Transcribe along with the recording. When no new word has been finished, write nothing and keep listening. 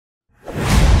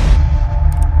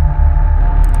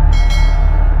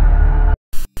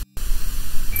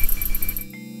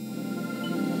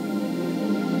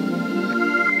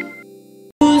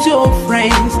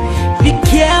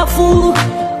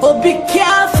be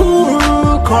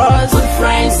careful, cause good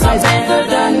friends are better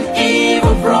than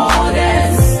evil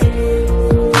brothers.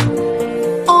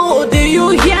 Oh, do you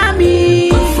hear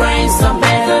me? Good friends are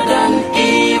better than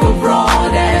evil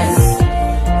brothers.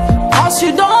 Cause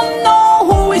you don't know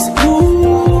who is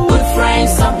who. Good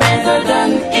friends are better than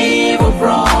evil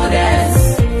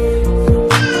brothers.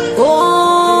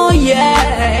 Oh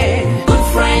yeah, good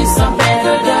friends are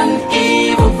better than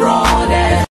evil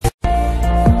brothers.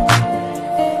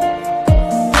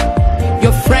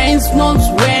 Your friends knows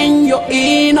when you're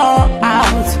in or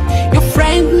out. Your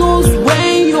friend knows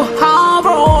when you have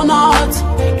or not.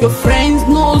 Your friends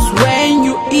knows when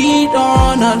you eat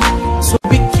or not. So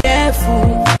be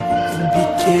careful, be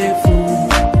careful.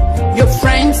 Your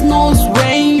friends knows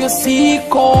when you're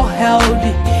sick or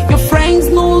healthy. Your friends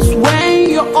knows when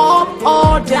you're up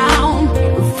or down.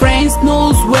 Your friends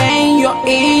knows when you're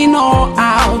in or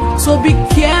out. So be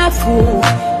careful,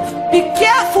 be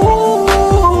careful.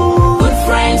 Good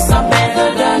friends are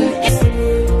better than.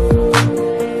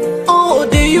 Oh,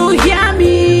 do you hear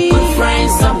me? Good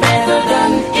friends are better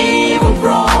than evil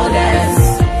brothers.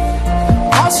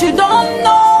 Cause you don't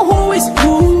know who is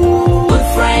who. Good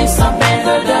friends are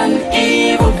better than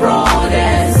evil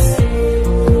brothers.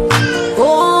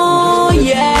 Oh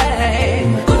yeah,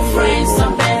 good friends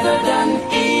are better than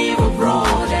evil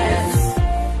brothers.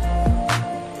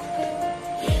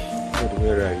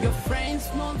 Where are you? Your friends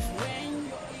knows when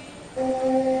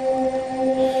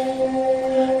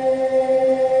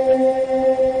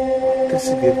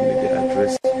Cassie gave me the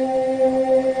address.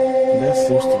 That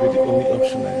seems to be the only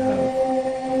option I have.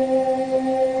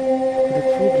 The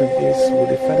problem is, will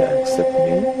the father accept me?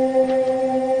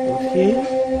 Would he?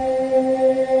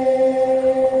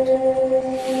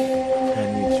 I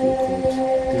need you, God.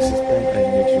 This is time I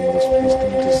need you most. Please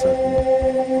don't desert me.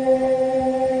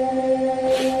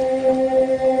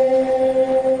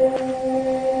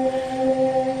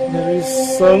 There is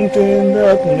something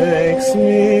that makes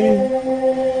me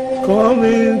come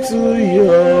into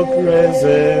your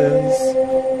presence,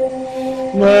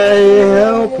 my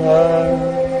helper.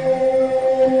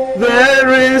 There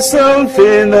is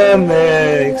something that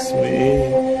makes me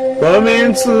come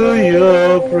into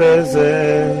your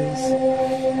presence,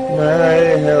 my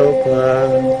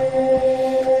helper,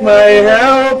 my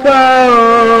helper,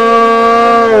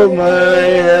 oh, my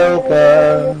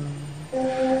helper,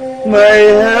 my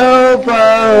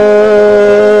helper,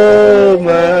 oh,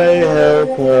 my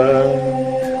helper.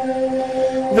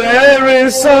 There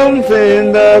is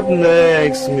something that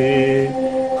makes me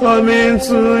come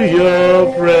into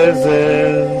your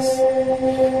presence,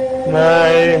 my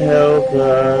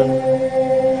helper,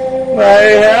 my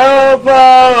helper,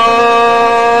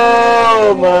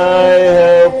 oh, my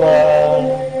helper,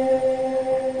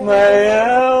 my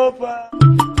helper.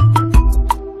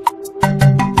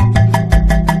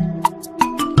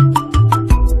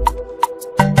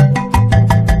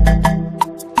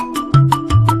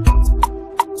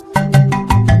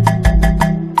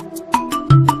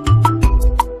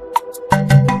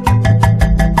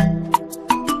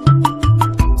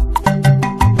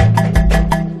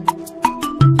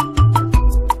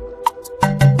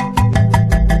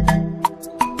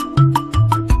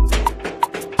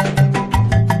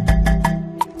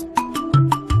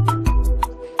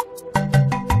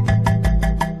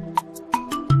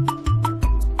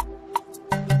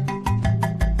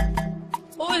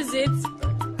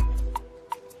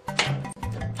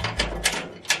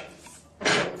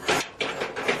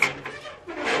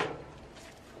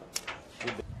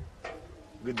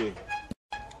 Good day.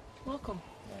 Welcome.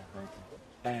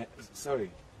 Thank you.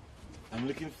 Sorry, I'm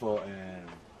looking for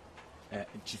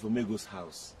Chief Omego's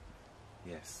house.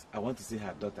 Yes, I want to see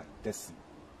her daughter, Tessie.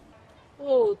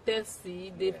 Oh,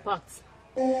 Tessie, they packed.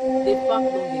 They packed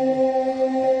on the go.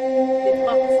 They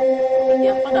packed.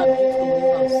 Their father built a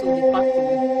new house, so they packed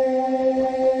away.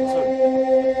 Sorry,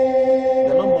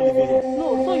 they're not more living here. No,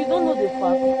 so you don't know the fact.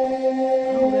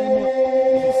 How would I know?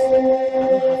 Please, I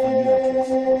don't have her new address.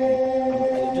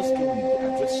 Okay, I just gave me the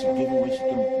address she gave me when she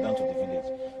came down to the village.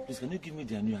 Please, can you give me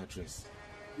their new address?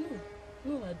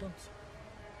 No, I don't.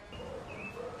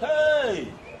 Hey!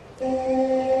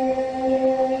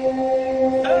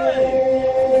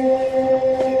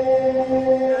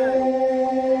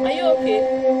 Are you okay?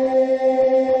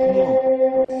 No.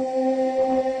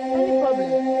 Any problem?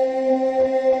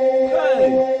 Hey!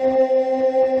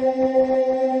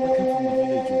 I came from the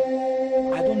village.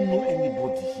 I don't know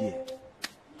anybody here.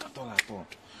 At all.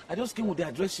 I just came with the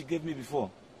address she gave me before.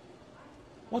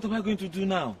 What am I going to do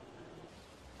now?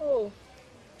 Oh,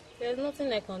 there's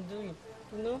nothing I can do.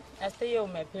 You know, I stay here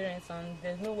with my parents and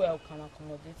there's no way I can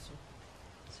accommodate you.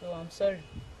 So I'm sorry.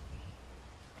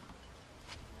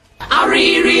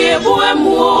 Ariri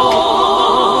ebuemu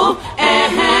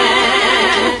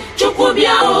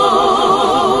chukubia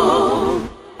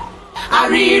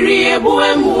Ariri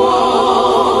ebuemu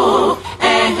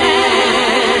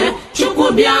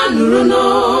chukubia nuruno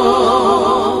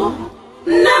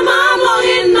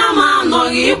Namano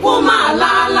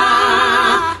ipumalala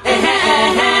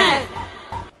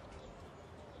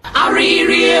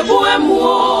Ariri ebuemu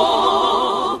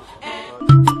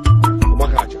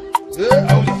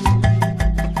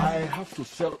I have to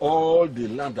sell all the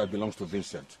land that belongs to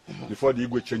Vincent before the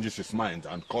Igwe changes his mind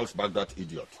and calls back that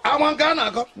idiot.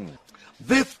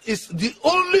 This is the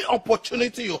only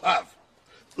opportunity you have.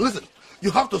 Listen, you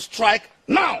have to strike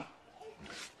now.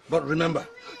 But remember,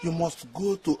 you must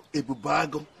go to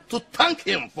Ebubago to thank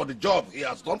him for the job he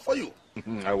has done for you.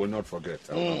 I will not forget.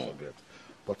 I will not forget.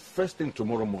 But first thing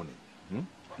tomorrow morning,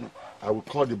 I will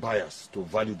call the buyers to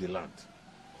value the land.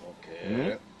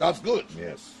 Okay. That's good.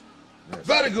 Yes.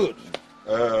 Very good.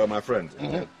 My friend,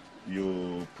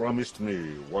 you promised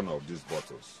me one of these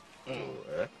bottles.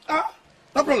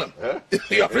 No problem.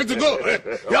 You are free to go.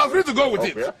 You are free to go with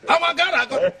it. I'm a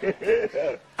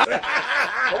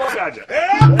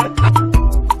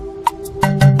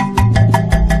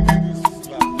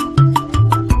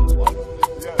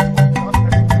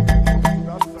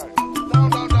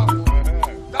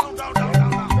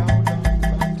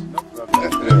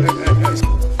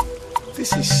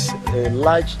This is a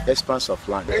large expanse of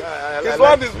land. This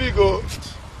land is big, oh.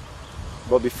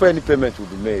 But before any payment will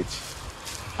be made,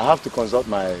 I have to consult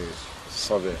my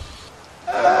survey.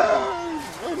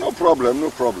 No problem.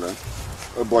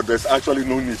 But there's actually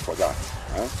no need for that.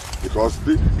 Because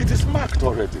it is marked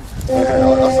already. As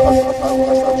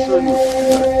I'm showing you.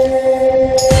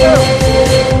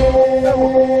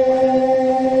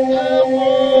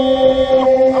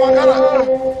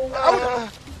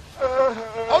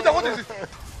 What is it?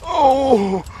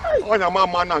 Oh,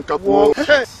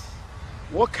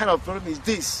 What kind of problem is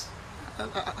this? I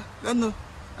don't know.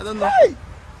 Hey!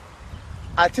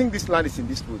 I think this land is in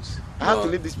dispute. I have to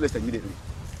leave this place immediately.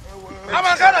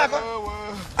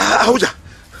 Ahuja,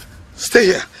 stay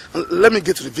here. Let me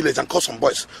get to the village and call some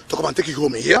boys to come and take you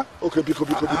home here. Okay,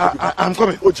 I'm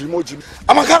coming. Ojim.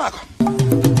 Amakarako.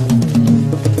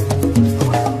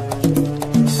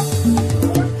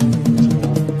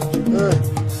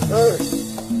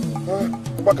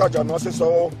 Bakaja, no say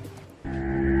so.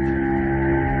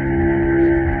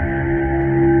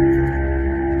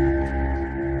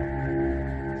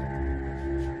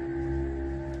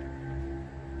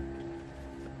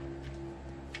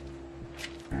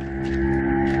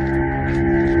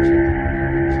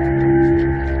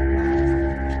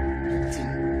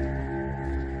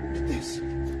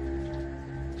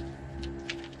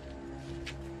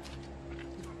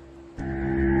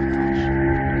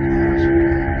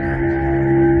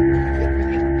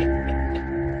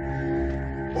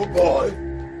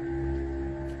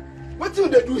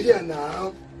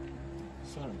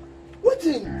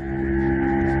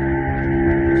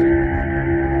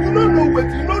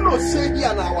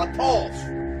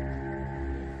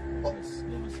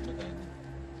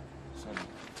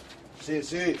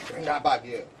 See, bring that bag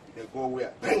here. They go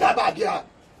where? Bring that bag here.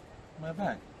 My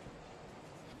bag?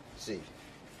 See.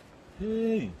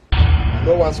 Hey.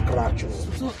 No one scratch you.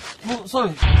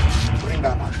 Sorry. Bring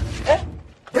that bag.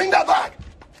 Bring that bag.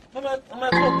 I'm not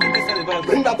putting this in the bag.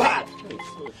 Bring that bag.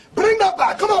 Bring that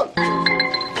bag. Come on.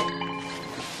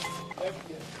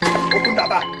 Open that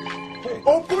bag.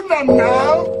 Open them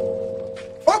now.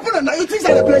 Open them now. You think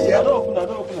that's the place here? I don't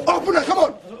open it. Open them. Come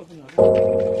on.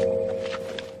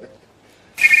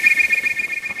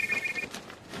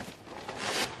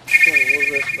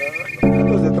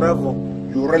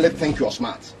 You really think you're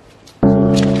smart?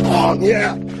 Oh,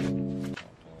 yeah.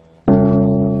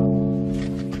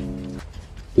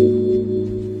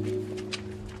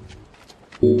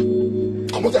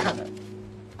 Come on, the hand.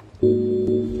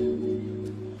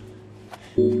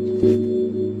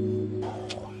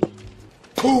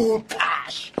 Cool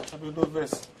cash. I will do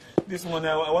this. This money,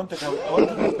 I want to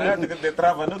get the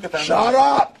travel. No, get Shut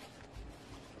up.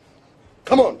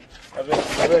 Come on. I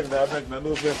beg,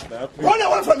 no verse. Run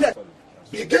away from here.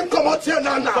 You can come out here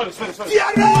now. Sorry.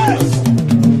 Yes.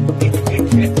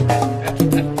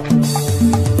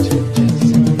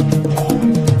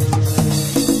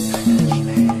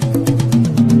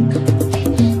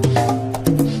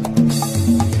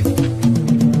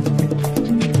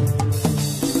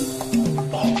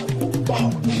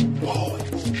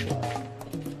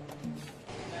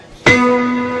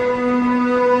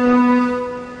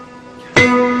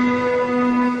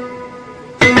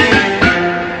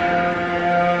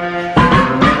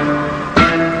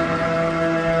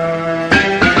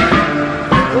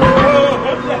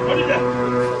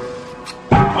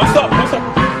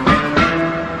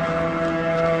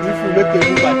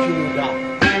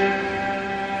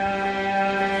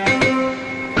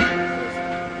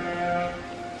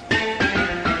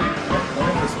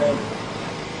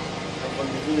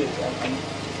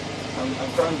 I'm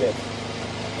stranded.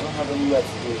 I don't have anywhere to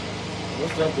go. I'm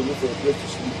just trying to look for a place to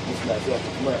sleep this night so that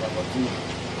tomorrow I can continue.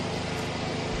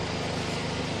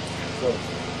 So.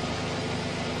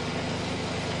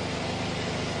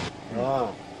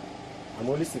 I'm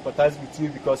only sympathizing with you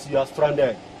because you are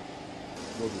stranded.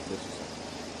 God will bless you, sir.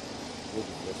 God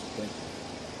will bless you. Thank you.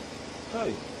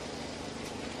 Hey.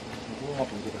 What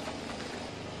happened to that?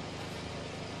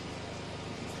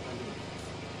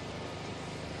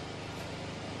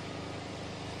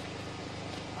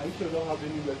 Are you sure you don't have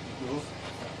anywhere to go? I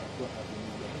don't have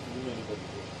anywhere. I don't know anybody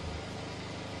there.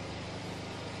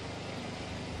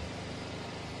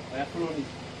 I have followed you.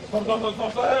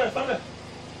 Stop there.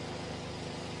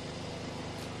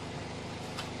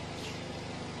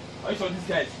 Are you sure this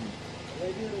guy is me?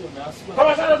 Come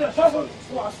on, shut up.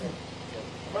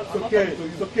 It's okay.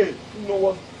 It's okay. You know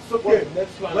what? It's okay.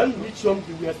 When we reach home,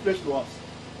 you will explain to us.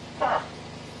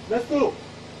 Let's go.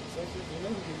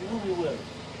 You know me well.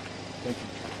 Thank you.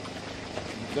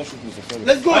 Don't shoot me, sorry.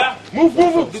 Let's go.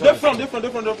 Move. They're from.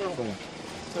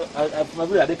 So, I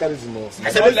believe they carry him more. I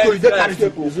said, let's go. They carry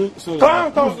people.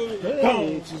 Come.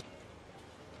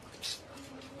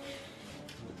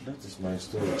 That is my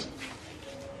story.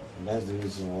 And that's the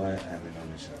reason why I'm in a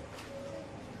mission.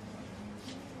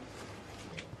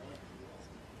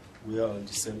 We are on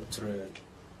the same thread.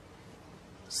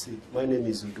 See, my name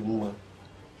is Udumwa.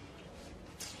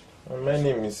 My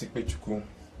name is Ikpechuku.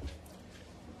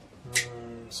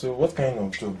 So what kind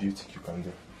of job do you think you can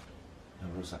do?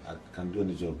 I can do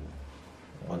any job,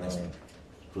 honestly.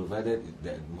 Provided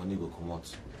the money will come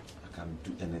out, I can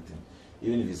do anything.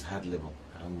 Even if it's hard labor,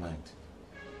 I don't mind.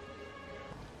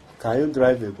 Can you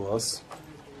drive a bus?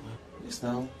 Yes,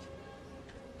 now.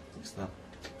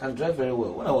 I can drive very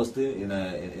well. When I was staying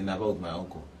in about my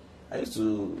uncle, I used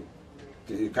to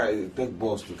take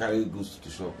bus to carry goods to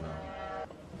the shop now.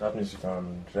 That means you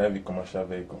can drive a commercial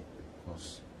vehicle. Of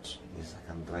course. Yes,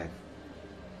 I can drive.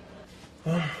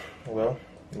 Well,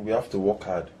 we have to work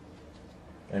hard.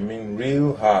 I mean,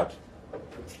 real hard.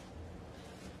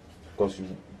 Because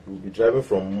you will be driving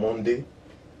from Monday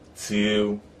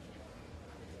till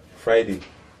Friday.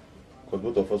 Because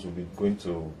both of us will be going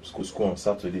to school on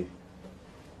Saturday.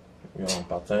 We are on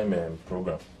part-time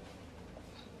program.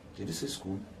 Did you say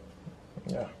school?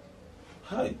 Yeah.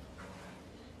 Hi.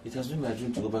 It has been my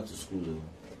dream to go back to school though.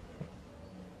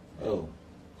 Oh,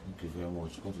 thank you very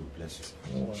much. God will bless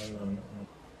you. No.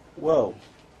 Well,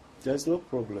 there's no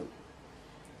problem.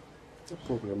 No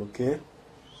problem, okay?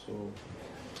 So,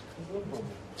 no problem.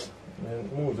 Man,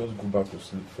 we'll just go back to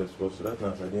sleep first. Because right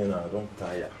now, I don't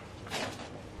tire.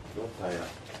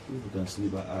 If you can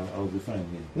sleep, I'll be fine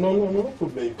here. No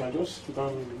problem. You can No,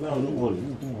 don't worry.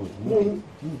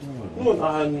 No,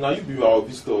 now you be our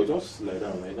visitor. Just lie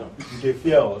down. they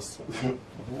fear us.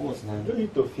 What, man? You don't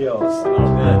need to fear us. I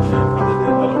don't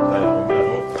tire. I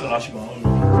don't crash my own.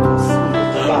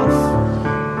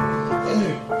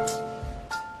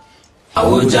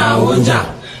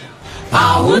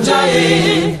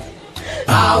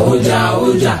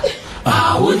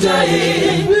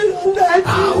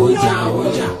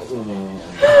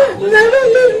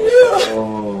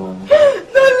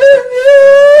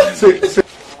 See,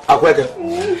 Akweke,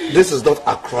 this is not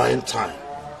a crying time.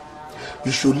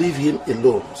 You should leave him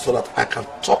alone so that I can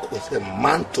talk with him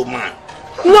man to man.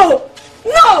 No!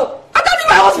 I can't leave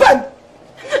my husband!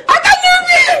 I can't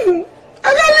leave him!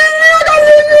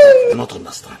 You will not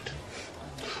understand.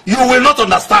 You will not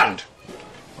understand.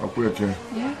 Akweke,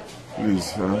 Yeah?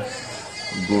 please,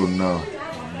 go now.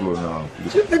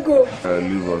 Please. Let me go.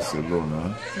 Leave us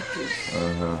alone,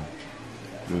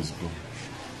 Let's go.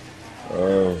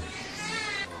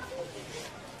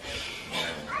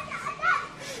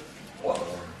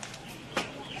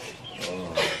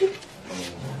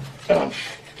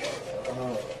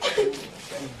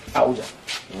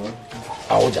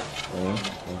 Aoja.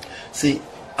 See,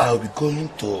 I'll be going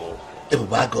to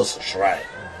Ebubago's shrine.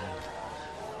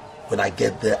 When I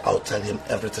get there, I'll tell him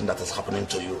everything that is happening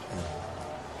to you.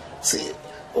 See,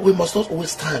 we must not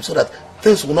waste time so that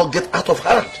things will not get out of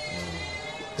hand.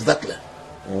 Is that clear?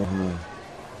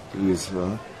 Please,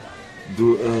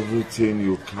 do everything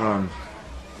you can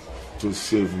to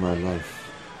save my life.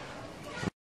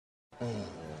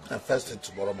 And first thing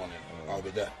tomorrow morning, I'll be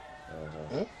there.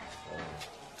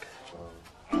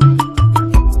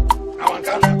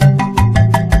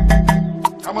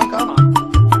 Come on.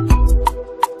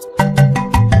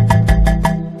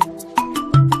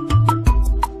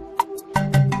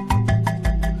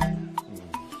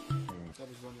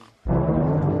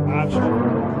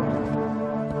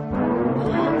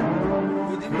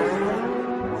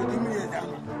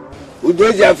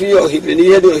 Udoji afi ohibrini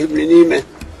yedo ohibrini me.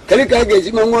 Kelika gets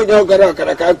him more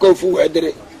Karaka go for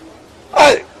weather.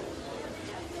 I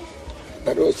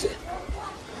Barose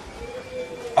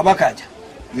Abakaja.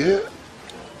 Yeah.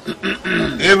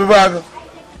 Everybody.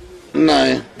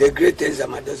 No. The great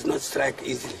Ezama does not strike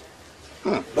easily.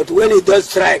 But when he does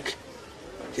strike,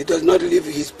 he does not leave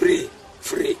his prey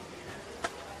free.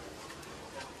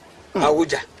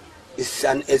 Awuja is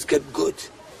an escape goat.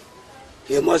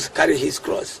 He must carry his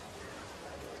cross.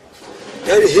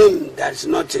 Tell him there's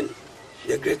nothing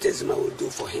the great Ezama will do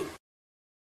for him.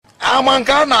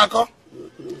 Amankanako.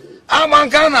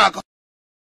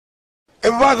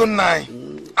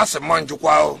 Everybody as a man to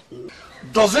wow.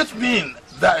 Does it mean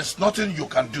there is nothing you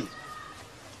can do?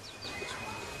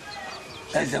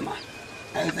 Ezama.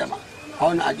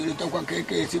 On a little cake,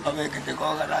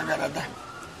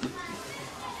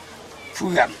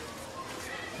 Fuyam.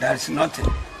 There's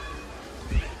nothing.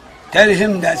 Tell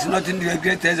him there's nothing the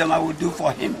great Ezama will do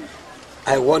for him.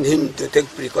 I want him to take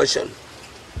precaution.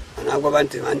 And I go back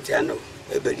to Antiano,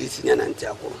 Ebelisian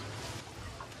Antiaco.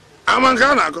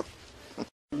 Amankanako.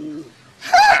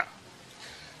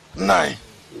 Nine.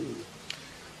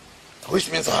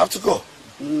 Which means I have to go.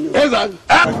 Exactly.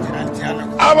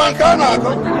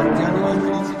 Amankanako.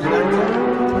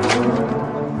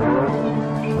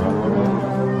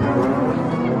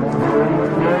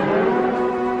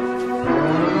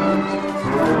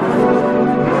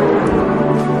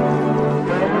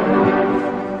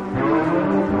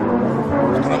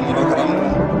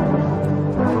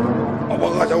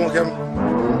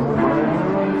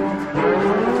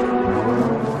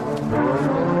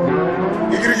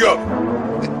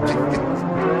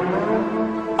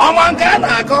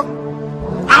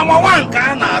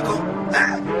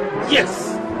 Yes,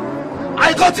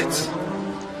 I got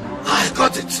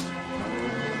it.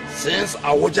 Since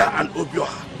Awoja and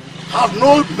Obioha have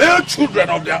no male children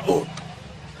of their own,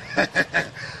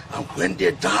 and when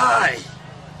they die,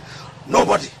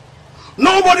 nobody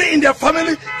in their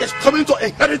family is coming to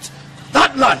inherit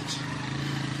that land.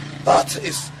 That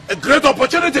is a great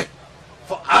opportunity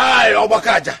for I,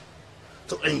 Obakaja,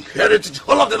 to inherit the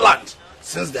whole of the land,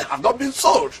 since they have not been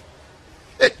sold.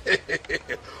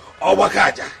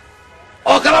 Obakaja.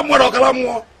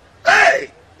 Okalamwo.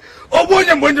 Hey!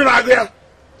 Obonye mbonjo na agya.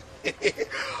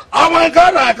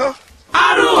 Amankanako.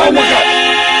 Aruwe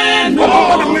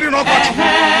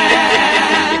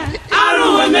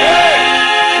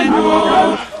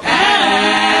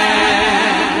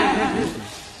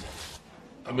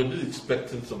I'm really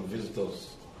expecting some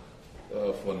visitors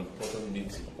for an important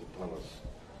meeting at the palace.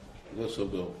 Let's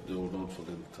hope they will not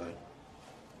forget the time.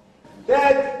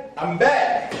 Dad, I'm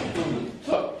back.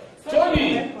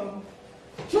 Tony!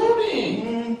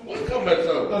 Welcome, my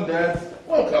son. Welcome, Dad.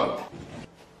 Welcome.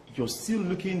 You're still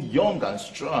looking young and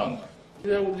strong.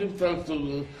 Yeah, we give thanks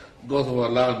to God of our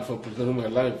land for preserving my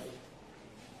life.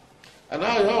 And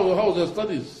how was your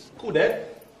studies? Cool, Dad.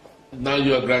 Now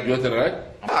you are graduated, right?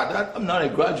 Dad, I'm not a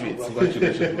graduate.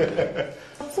 Congratulations.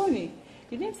 Tony,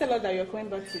 you didn't tell us that you're coming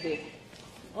back today.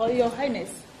 Or Your Highness,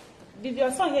 did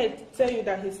your son here tell you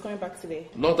that he's coming back today?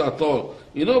 Not at all.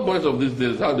 You know boys of these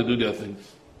days, how they do their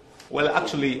things. Well,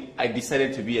 actually, I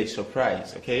decided to be a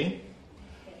surprise, okay?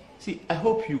 See, I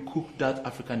hope you cook that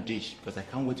African dish because I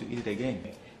can't wait to eat it again.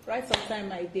 Right on time,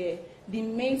 my dear. The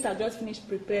maids have just finished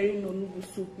preparing noodle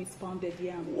soup with pounded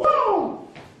yam. Wow!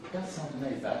 That sounds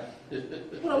nice, Dad.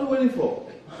 What are we waiting for?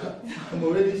 I'm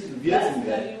already serving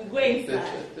there. You go inside.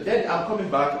 Then I'm coming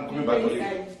back for you.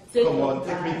 Come on,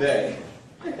 take me there.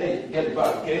 Hey, get it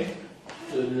back, okay?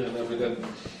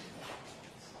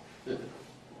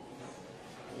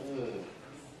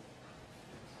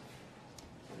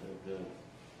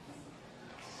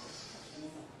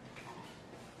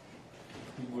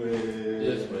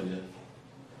 Yes, my dear.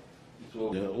 So,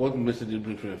 what message did you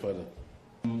bring from your father?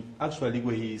 Actually,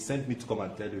 he sent me to come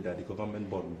and tell you that the government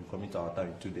board will be coming to our town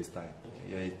in 2 days' time.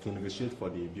 Yeah, to negotiate for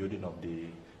the building of the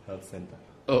health center.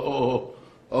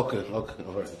 Okay, all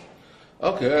right.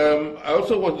 Okay, I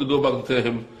also want to go back and tell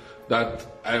him that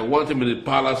I want him in the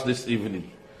palace this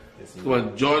evening. Yes, Come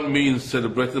and join me in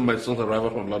celebrating my son's arrival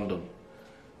from London.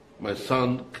 My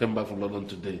son came back from London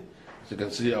today. As you can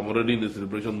see, I'm already in the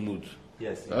celebration mood.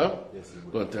 Yes. Huh? Yes.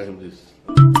 Go and tell him this.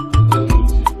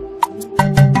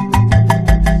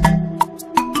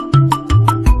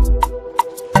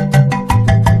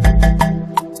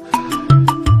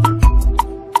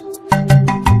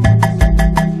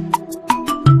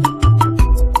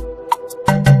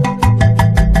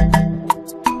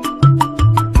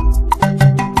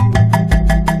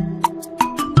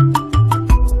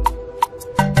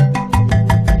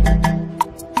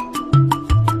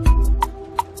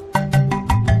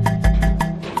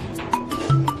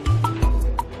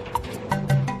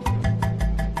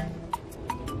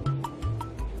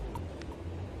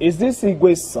 Is this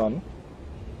Igwe's son?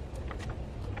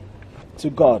 To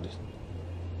God,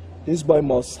 this boy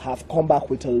must have come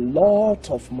back with a lot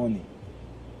of money.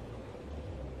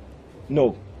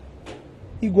 No,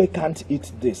 Igwe can't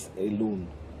eat this alone.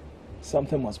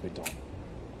 Something must be done.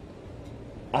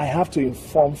 I have to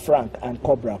inform Frank and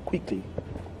Cobra quickly.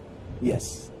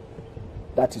 Yes,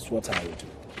 that is what I will do.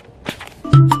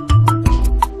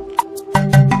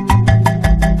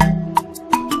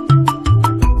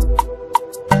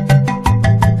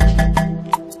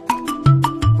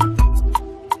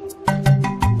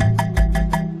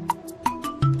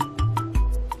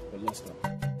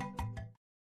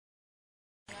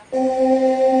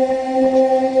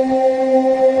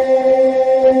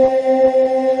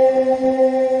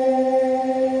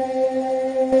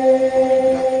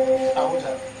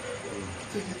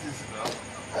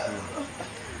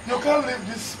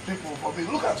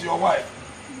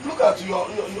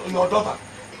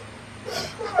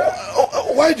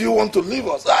 Why do you want to leave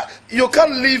us? You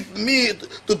can't leave me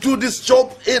to do this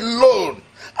job alone.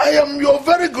 I am your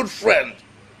very good friend.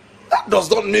 That does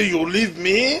not mean you leave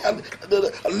me and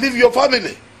leave your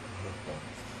family.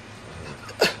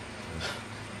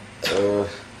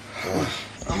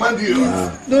 Amandi,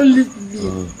 don't leave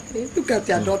me. Look at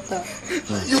your daughter.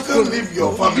 You can't leave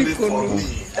your family for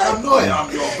me. I know I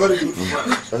am your very good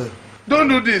friend. Don't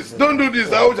do this. Don't do this,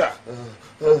 Auja.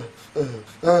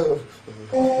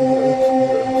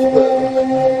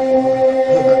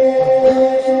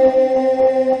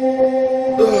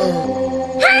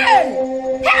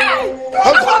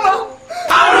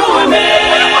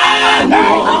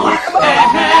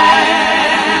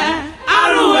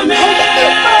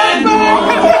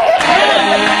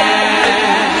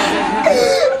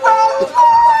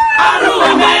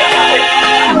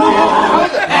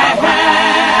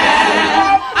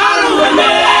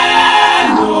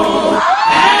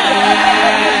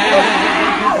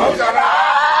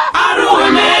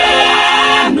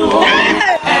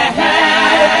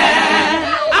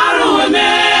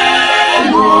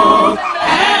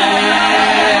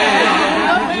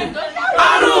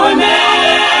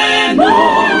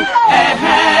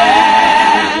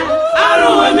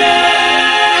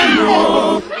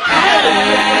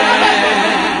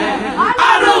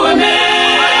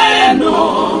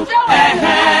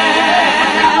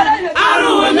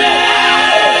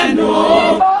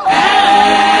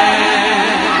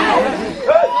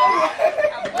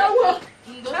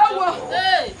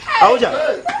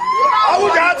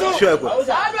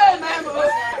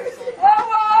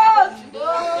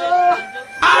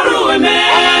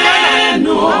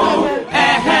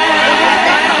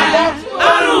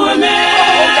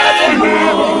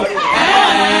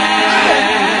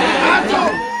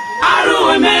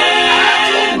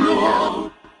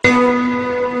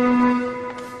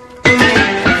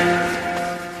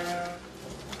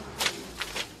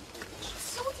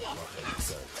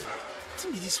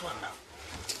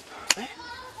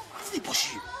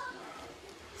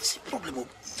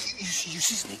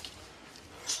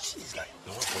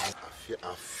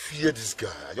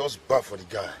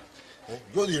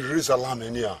 Alarm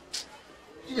anyhow.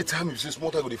 Anytime you see small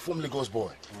guy with the form Lagos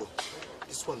boy.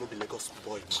 This one no be Lagos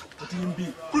boy, man. What do you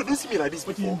mean? Bro, don't see me like this.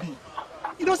 What do you mean?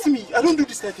 You don't see me. I don't do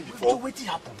this kind of thing before. So what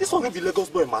happen? This one no be Lagos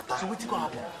boy matter. So what gonna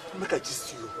happen? Make I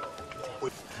gist you.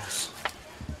 Wait, boss.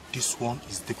 This one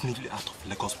is definitely out of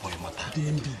Lagos boy matter.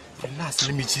 DMB. Relax,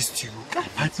 let me gist you.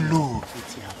 I know.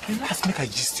 Relax, make I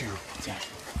gist you.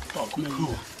 Bro,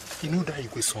 you know that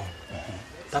Igwe song?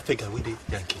 That fake guy with the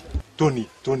Yankee. Tony.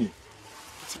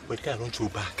 But the guy don't show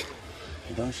back.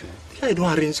 He don't show? The guy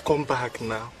don't arrange come back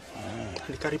now. And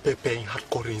he carry paper in hard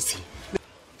currency.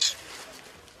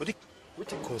 What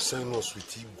concern us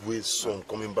with Igwe's son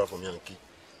coming back from Yankee?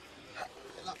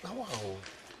 Wow.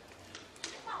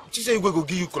 You say Igwe go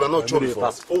give you cola not chop before?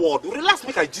 Fast forward. Relax,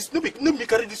 make I gist. No me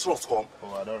carry this rough come.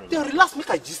 Oh, I don't really. Then relax, make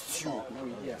I gist you.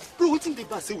 Bro, what think the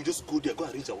bad say we just go there, go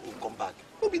arrange our own come back?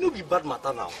 No be bad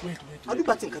matter now. Wait. I do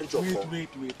bad thing carry job for. Wait.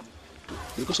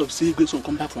 Because of say Igwe son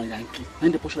come back from Yankee,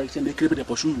 and the push like say they create the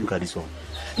pursue. Look at this one.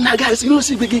 Now guys, you know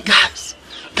see big guys.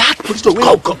 That police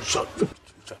to come shut.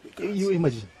 You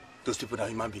imagine those people that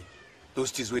human being.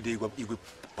 Those things where they go Igwe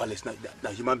palace na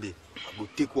human being. I go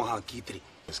take one hand key three.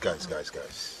 Guys.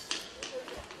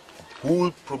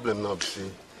 Whole problem now be say,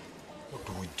 what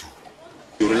do we do?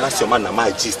 You relax your man na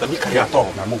my gist. Let me carry at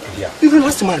all. You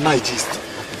relax your man na my gist.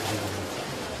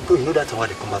 Because you know that's why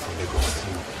they come back from Lagos.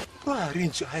 Bro,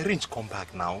 I arrange come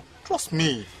back now. Trust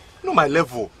me. You know my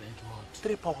level.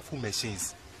 3 powerful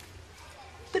machines.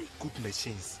 3 good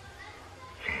machines.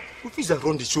 We just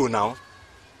run the show now.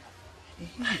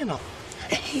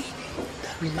 Hey,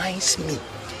 that reminds me.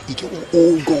 He get one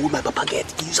old gun with my papa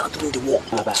get. He use it during the war.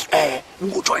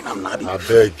 We go join him now. I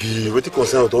beg you. What you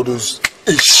concern with all those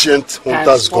ancient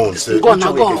hunters guns?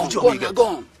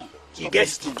 Gone. You get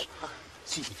stick.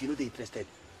 See, if you know they're interested,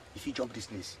 if you jump this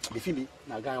place, they feel me.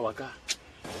 Naga waka.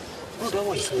 No, that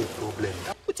one is no problem.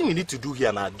 What thing we need to do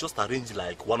here now? Just arrange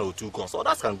like 1 or 2 guns.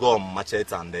 Others can go on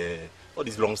machete and all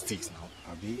these long sticks now.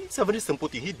 Abi. It's a very simple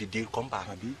thing. Hit the deal, come back.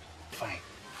 Abi. Fine.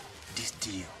 This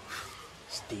deal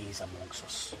stays amongst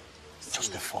us.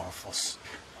 Just the 4 of us.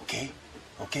 Okay?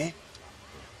 Okay?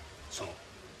 So,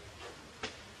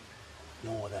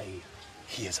 no other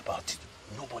hears about it.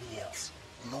 Nobody else.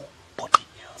 Nobody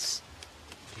else.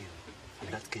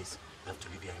 In that case, we have to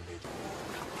leave here in bed.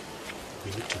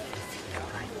 We need to leave here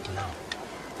right now.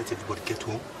 Let everybody get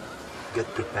home,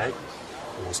 get prepared,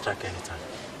 and we'll strike anytime.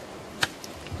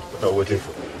 What are we waiting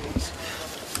for?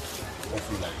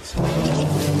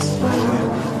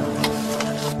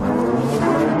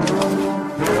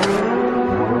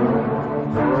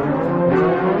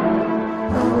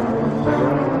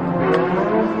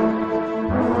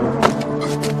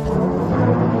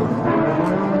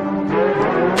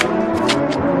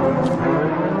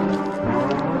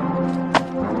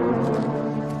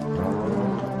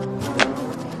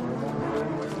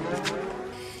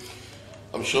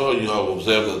 I'm sure you have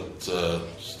observed that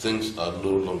things are no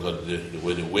longer the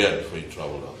way they were before you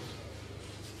traveled out.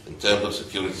 In terms of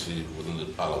security within the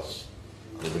palace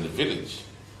and even the village.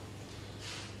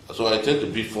 So I intend to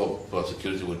beef up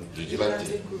security with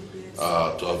vigilante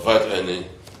to avoid any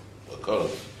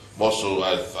occurrence. More so,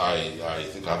 I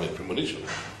think I have a premonition.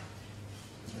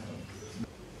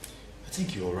 I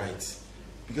think you're right.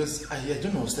 Because I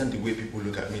don't understand the way people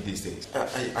look at me these days.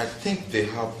 I think they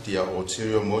have their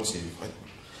ulterior motive.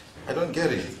 I don't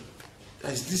get it.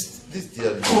 Is this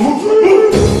their...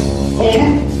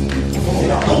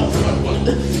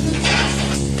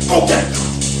 Okay!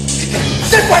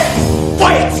 Stay quiet!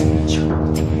 Quiet!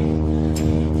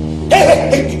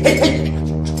 Hey!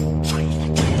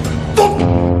 Don't!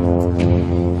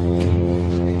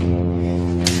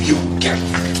 You can't...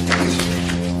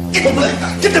 Get the money!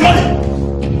 Get the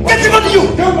money, you!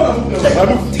 The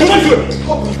money, you!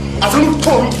 Hey, you!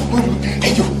 Don't!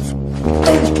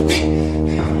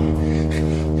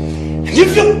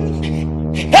 If you...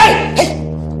 Hey!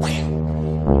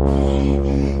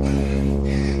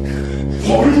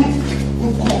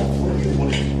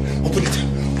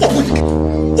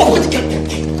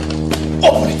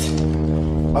 Open it!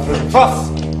 My friend, fast!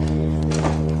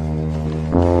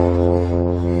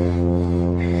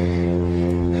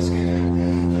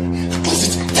 Close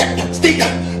it! Stay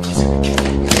down!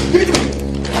 Give it to me!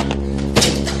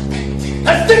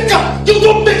 And stay down! You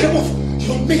don't make a move! You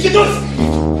don't make a noise!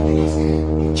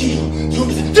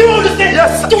 Do you understand?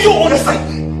 Yes! Do you understand?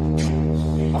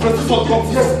 My friend, this one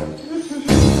comes. Yes!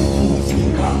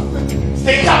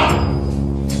 Stay down!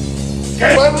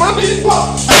 Okay? My money is what?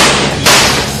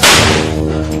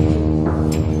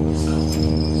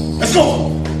 Let's go!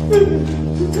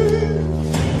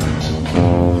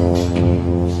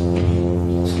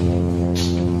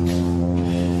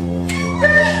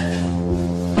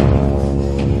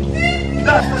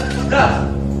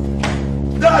 Dad!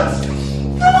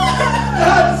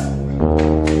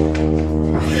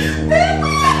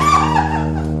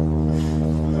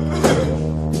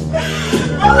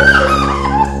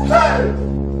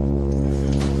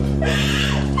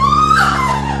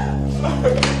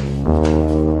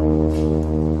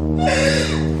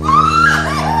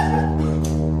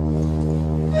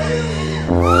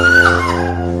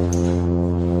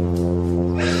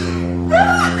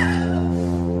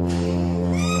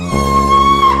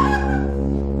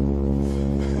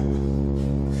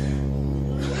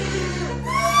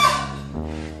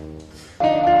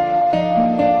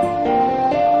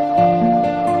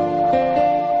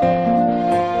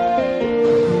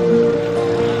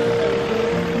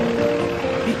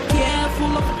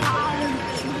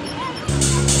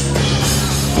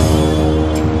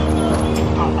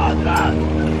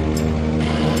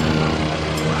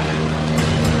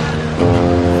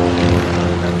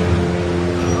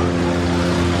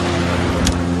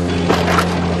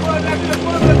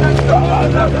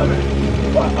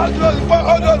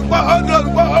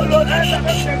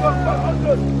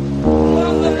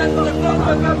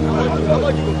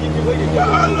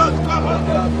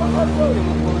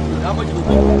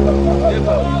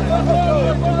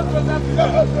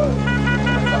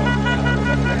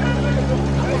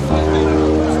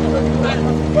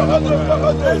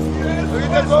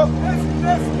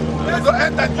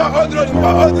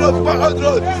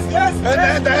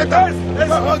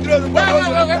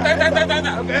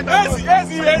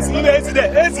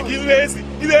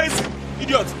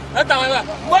 Idiot.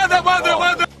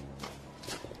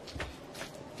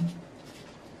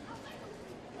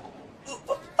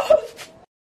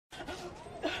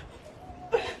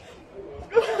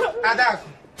 Adak,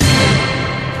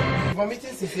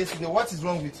 vomiting since yesterday. What is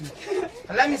wrong with you?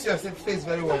 And let me see your face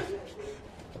very well.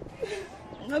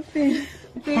 Nothing.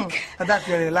 Adak,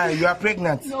 you're a liar. You are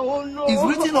pregnant. No, no. It's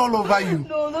written all over you.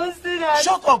 No, don't say that.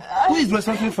 Shut up. Who is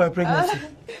responsible for your pregnancy?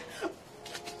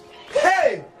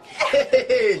 Hey!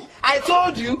 I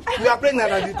told you you are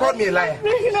pregnant and you called me a liar.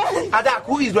 Adak,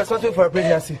 who is responsible for your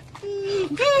pregnancy?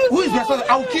 Who is responsible?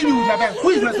 I will kill you with my bag. Who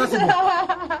is responsible?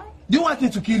 Do you want me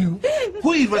to kill you?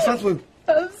 Who is responsible?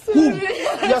 I'm sorry. Who?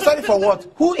 You are sorry for what?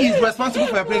 Who is responsible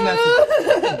for your pregnancy?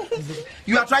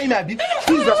 You are trying my bit.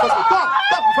 Who is responsible? Talk!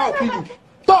 Talk before I kill you.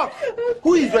 Talk!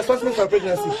 Who is responsible for your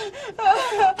pregnancy?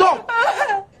 Talk!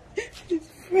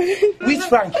 Which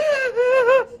Frank?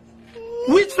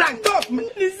 Which Frank? Talk!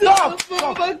 Talk!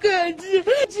 Talk!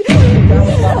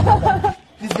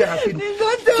 This girl has killed you.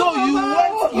 So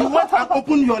you went and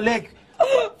opened your leg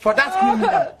for that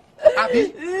criminal.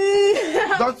 Abby,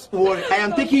 don't worry. I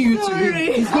am taking you to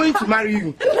him. He's going to marry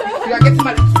you. You are getting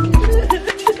married to him.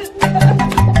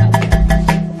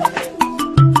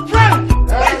 Frank!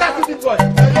 Where is that stupid boy?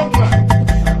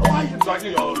 Why are you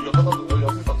dragging your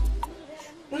sister?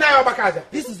 Now, Bakaja,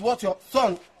 this is what your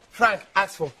son, Frank,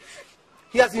 asked for.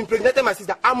 He has impregnated my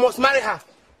sister. I must marry her.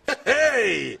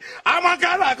 Hey,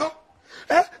 Amagalako.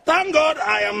 Thank God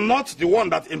I am not the one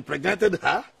that impregnated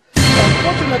her.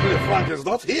 Unfortunately, Frank is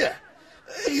not here.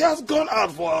 He has gone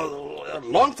out for a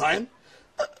long time.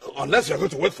 Unless you're going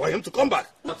to wait for him to come back.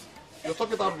 You're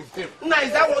talking about with him. Now,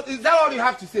 is that all you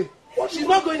have to say? She's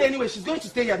not going anywhere. She's going to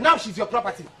stay here. Now she's your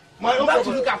property. My own you have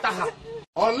property. to look after her.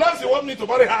 Unless you want me to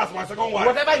marry her as my second wife.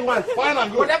 Whatever you want. Fine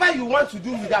and good. Whatever you want to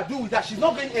do with her, do with her. She's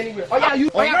not going anywhere. Oh yeah, you.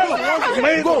 Unless you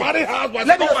want me to marry her as my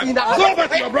Let me second not see you in that wife. house. Go back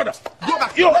to your brother.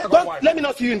 Go back. Let me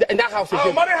not see you in that house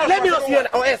again. Let me not see you,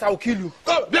 or else I will kill you.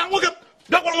 Go. That one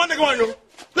to go on you.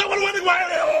 That one to go on.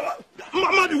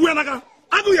 Mama, the way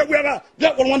I go here, where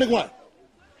that one to go on.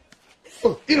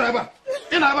 Oh, in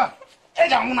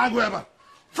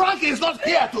Frank is not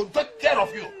here to take care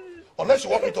of you. Unless you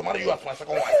want me to marry you as my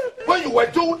second wife. When you were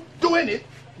doing it,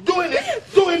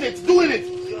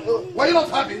 were you not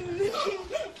happy?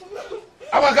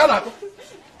 Amagalako.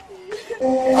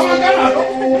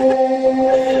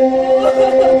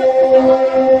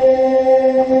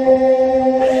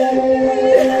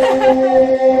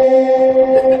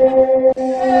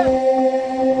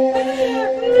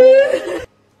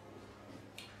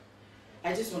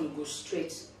 I just want to go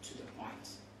straight to the point.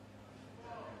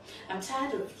 I'm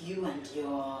tired of you and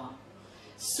your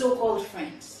so-called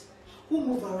friends who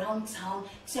move around town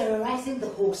terrorizing the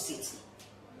whole city.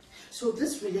 So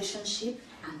this relationship,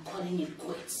 I'm calling it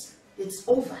quits. It's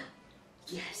over.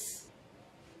 Yes.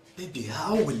 Baby,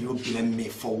 how will you blame me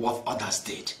for what others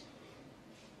did?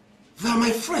 They are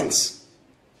my friends.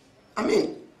 I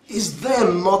mean, it's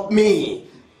them, not me.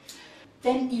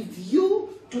 Then if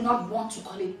you do not want to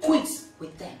call it quits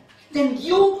with them, then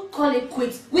you call it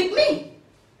quits with me.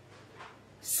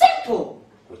 Simple.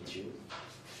 With you?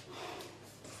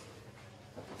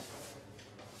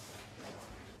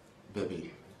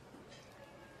 Baby,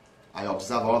 I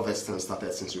observe all these things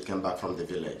started since you came back from the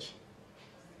village.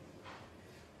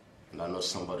 And I know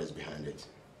somebody's behind it.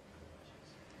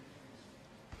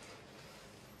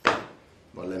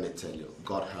 But let me tell you,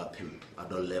 God help him. I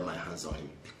don't lay my hands on him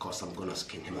because I'm gonna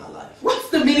skin him alive. What's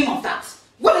the meaning of that?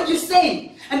 What are you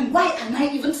saying? And why am I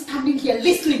even standing here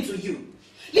listening to you?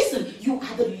 Listen, you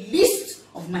are the least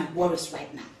of my worries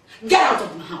right now. Get out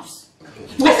of my house. Okay.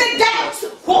 I said get out!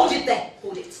 Hold it there.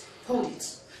 Hold it. Hold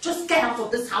it. Just get out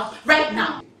of this house right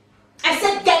now. I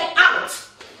said get out!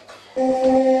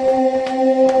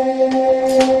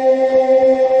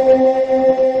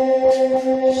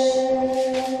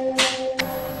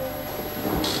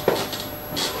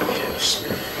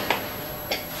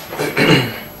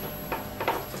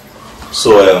 So,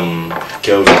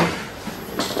 Kelvin,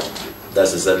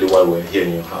 that's exactly why we're here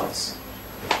in your house.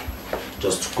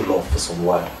 Just to cool off for some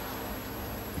while.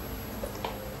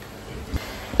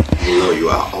 You know you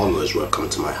are always welcome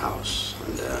to my house.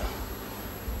 And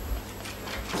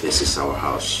this is our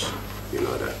house. You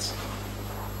know that.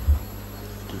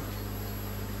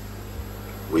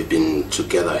 We've been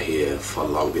together here for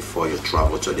long before you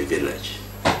traveled to the village.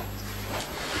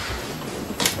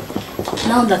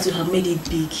 Now that you have made it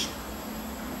big,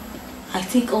 I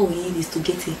think all we need is to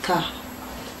get a car.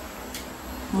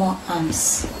 More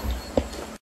arms.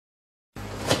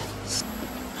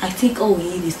 I think all we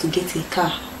need is to get a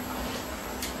car.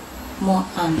 More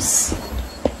arms.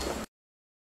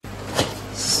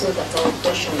 so that our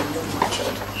portion will not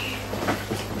mature.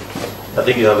 I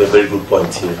think you have a very good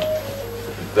point here.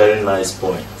 Very nice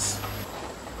point.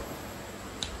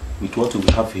 With what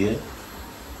we have here,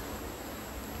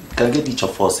 we can get each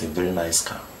of us a very nice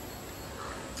car.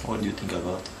 What do you think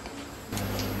about it?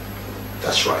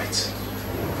 That's right.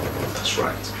 That's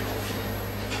right.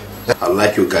 I'd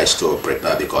like you guys to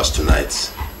prepare because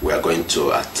tonight we are going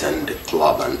to attend the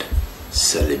club and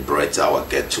celebrate our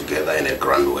get-together in a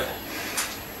grand way.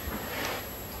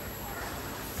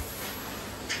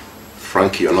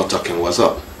 Frankie, you're not talking. What's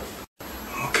up?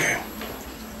 Okay.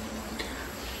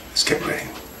 Let's get ready.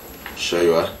 Sure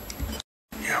you are?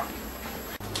 Yeah.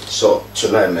 So,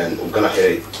 tonight, man, we're gonna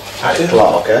hit it at the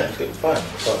club, okay? Okay, fine.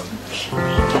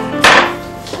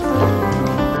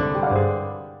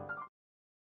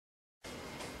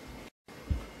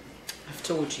 I've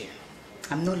told you,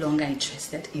 I'm no longer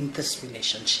interested in this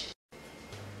relationship.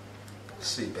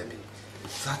 See, baby,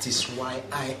 that is why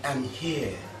I am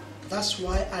here. That's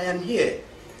why I am here.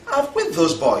 I've with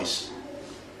those boys.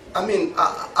 I mean,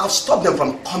 I've stopped them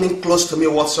from coming close to me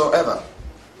whatsoever.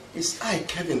 It's I,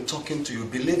 Kevin, talking to you,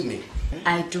 believe me.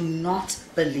 I do not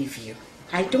believe you.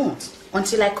 I don't.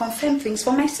 Until I confirm things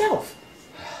for myself.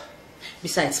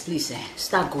 Besides, please,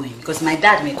 start going. Because my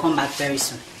dad may come back very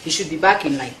soon. He should be back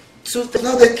in like 2-3...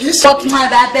 Now they kiss. But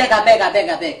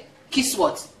I beg. Kiss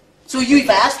what? So you, if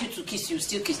I ask you to kiss, you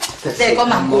still kiss. There,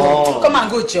 come and go. Come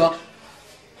and go, Joe.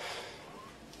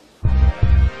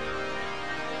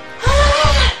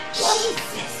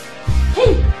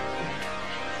 Hey!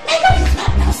 Hey, that is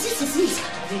bad now. See.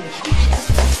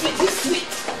 This way.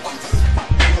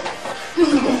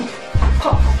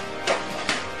 Come.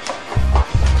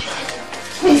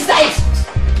 Inside.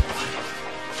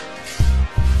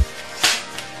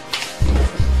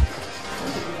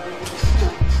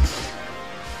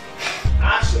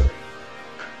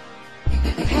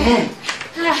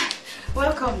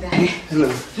 Welcome, Daddy. Hello.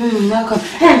 Welcome.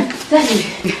 Daddy,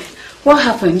 what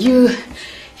happened?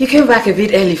 You came back a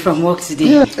bit early from work today.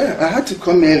 Yeah, I had to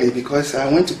come early because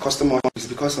I went to customer office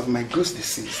because of my goods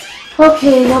deceased.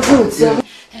 Okay, you're good. Yeah.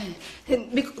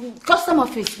 Custom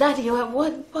office, Daddy,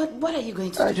 what are you going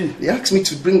to do? They asked me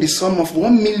to bring the sum of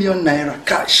 1 million naira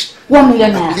cash. 1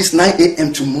 million naira? At least 9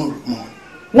 a.m. tomorrow morning.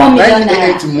 1 million 9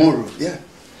 a.m. naira? tomorrow, yeah.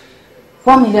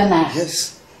 1 million naira?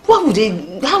 Yes. What would they...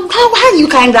 How do you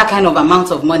carry that kind of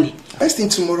amount of money? First thing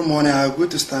tomorrow morning, I'll go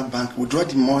to Star Bank, withdraw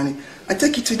the money, and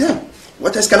take it to them.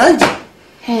 What else can I do?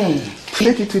 Hey.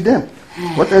 Take it to them.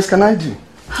 What else can I do?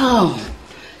 Oh.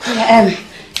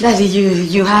 Daddy,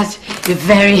 you had a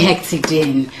very hectic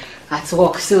day at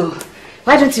work, so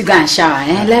why don't you go and shower,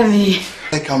 Let me...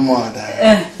 Hey, come on,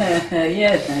 Daddy.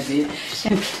 Yes, Daddy.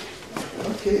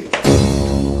 Okay.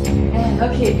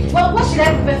 Okay. Well, what should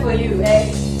I prepare for you?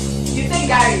 You take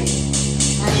Gary.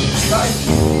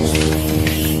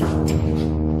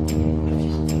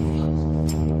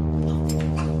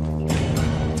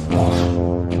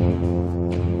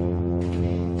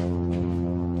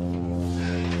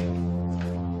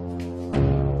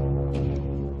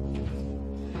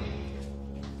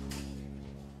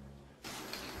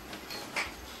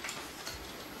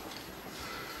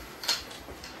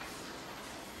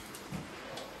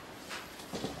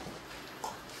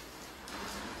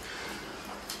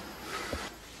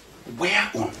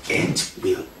 Where on earth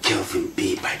will Kelvin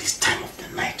be by this time of the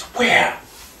night? Where?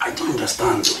 I don't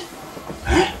understand.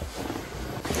 Huh?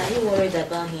 Are you worried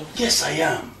about him? Yes, I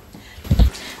am.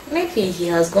 Maybe he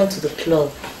has gone to the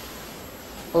club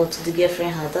or to the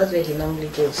girlfriend house. That's where he normally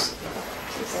goes.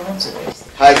 I want to rest.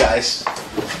 Hi, guys.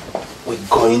 We're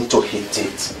going to hit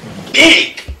it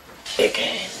big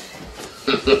again.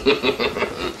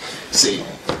 See,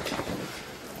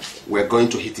 we're going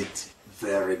to hit it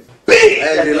very big.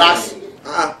 Hey, relax.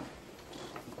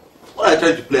 What are you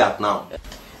trying to play at now?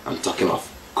 I'm talking of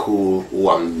cool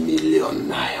 1 million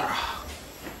naira.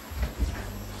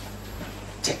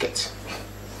 Take it.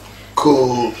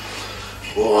 Cool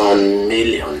 1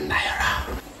 million naira.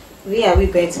 Where are we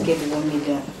going to get the 1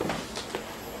 million?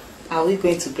 Are we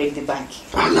going to break the bank?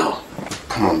 Oh no.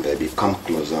 Come on, baby. Come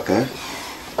close, okay?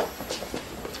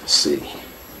 See.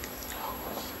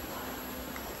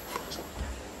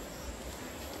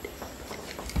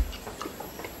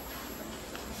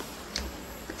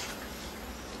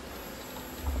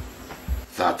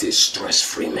 That is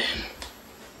stress-free, man.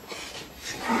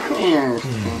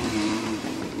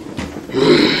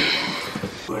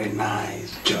 Very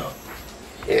nice job.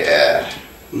 Yeah.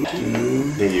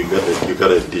 Hey, you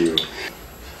got a deal.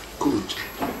 Good.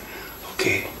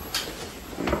 Okay.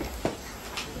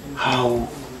 How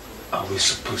are we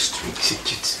supposed to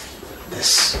execute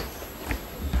this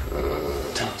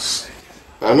dance?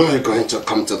 I know you're going to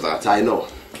come to that. I know.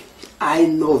 I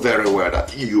know very well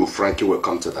that you, Frankie, will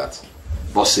come to that.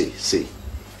 But see.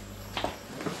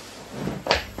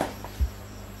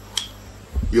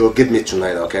 You'll give me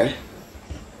tonight, okay?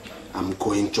 I'm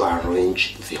going to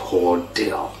arrange the whole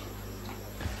deal.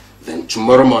 Then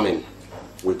tomorrow morning,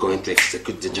 we're going to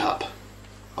execute the job.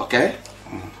 Okay?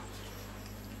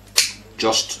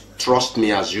 Just trust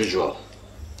me as usual.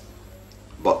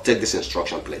 But take this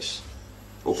instruction, please.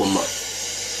 Open mouth.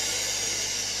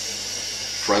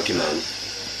 Frankie, man.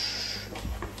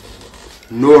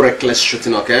 No reckless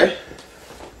shooting, okay?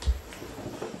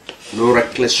 No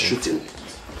reckless shooting.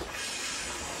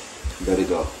 There you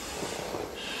go.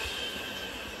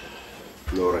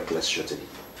 No reckless shooting.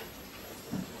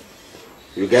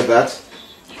 You get that?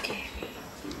 Okay.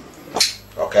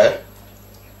 Okay?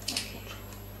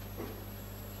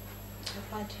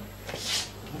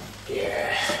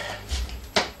 Yeah.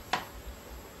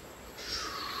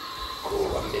 Cool,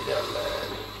 $1 million, man.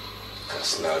 I can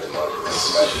smell the money,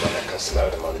 I can smell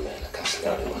the money, man. I can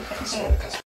smell the money, I can smell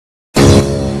it.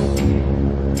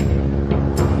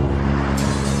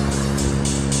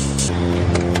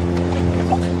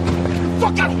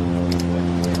 Fuck out!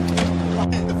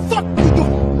 The fuck you do?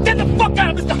 Get the fuck out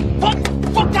of this stuff!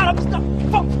 Fuck out of this stuff!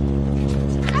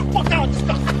 Fuck out of this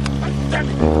stuff! Damn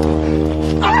it!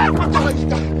 Fuck out of this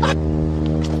stuff!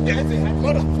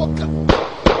 Motherfucker!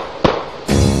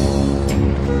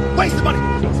 Where's the money?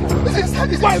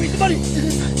 Why is the money?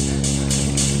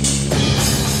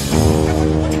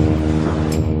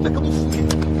 Like a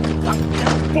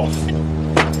boss!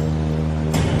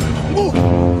 Move!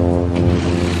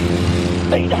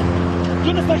 Lay down. You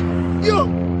understand? You!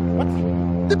 What?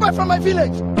 The boy from my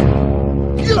village!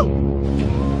 You!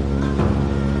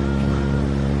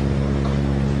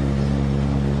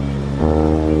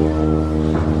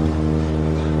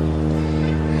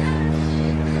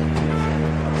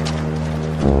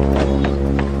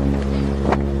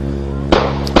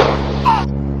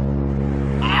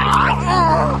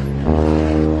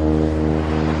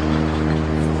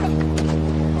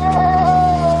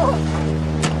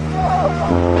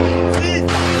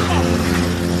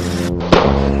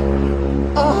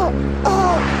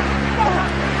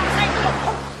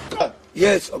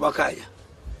 Yes, Obakaya.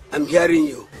 I'm hearing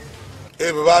you.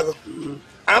 Hey, Babago.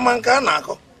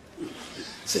 Amankanako.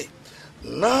 See,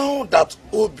 now that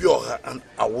Obioha and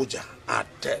Awuja are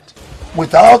dead,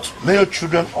 without male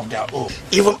children of their own,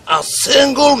 even a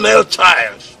single male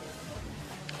child,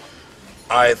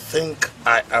 I think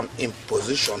I am in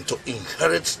position to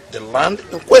inherit the land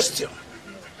in question.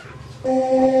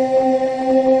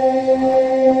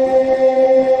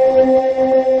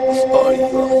 It's all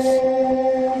yours.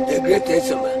 The great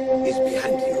Esama is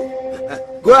behind you.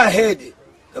 Go ahead.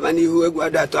 The man who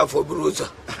got that off for Bruiser.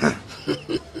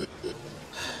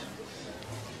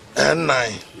 And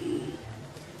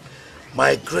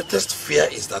my greatest fear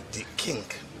is that the king,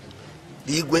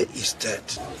 the Igwe, is dead.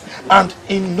 And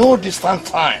in no distant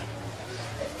time,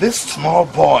 this small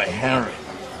boy, Henry,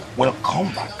 will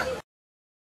come back.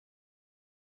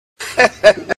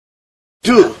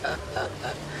 Two.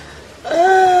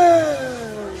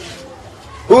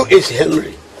 Who is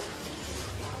Henry?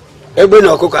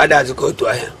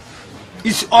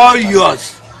 It's all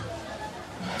yours.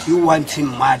 You want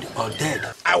him mad or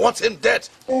dead? I want him dead.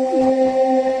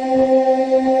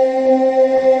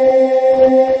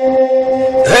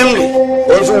 Henry,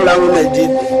 also Lamuna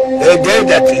did a dead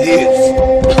that lives.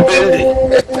 Henry.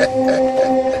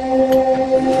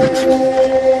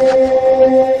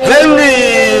 Henry!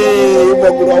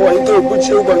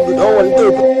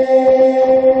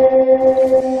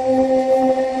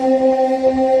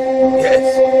 Yes.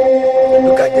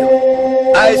 Look at them.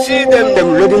 I see them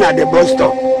loading at the bus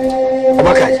stop.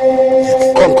 Obakaj,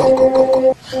 come.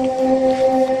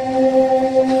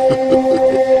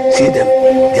 See them.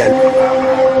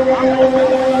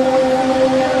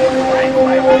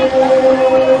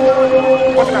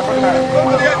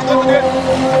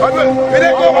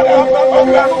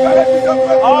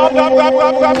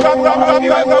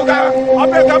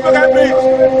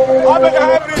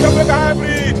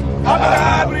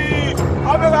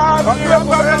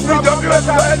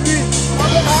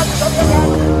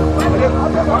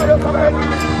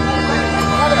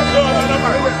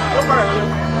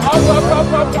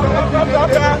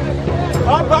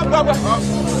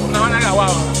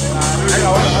 They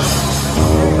are...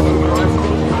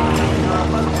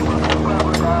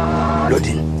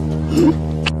 Loading.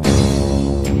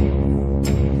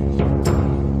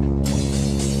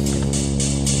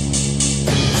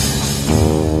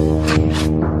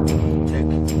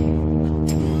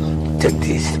 Take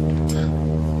this.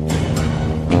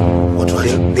 What do I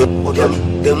do?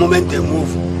 the moment they move,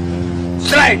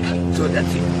 strike so that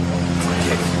you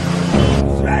forget.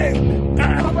 Strike.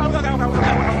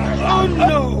 Oh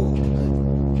no!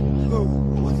 Oh,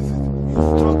 what is it? You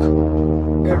struck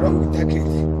a wrong target.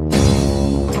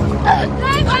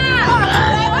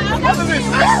 What is this?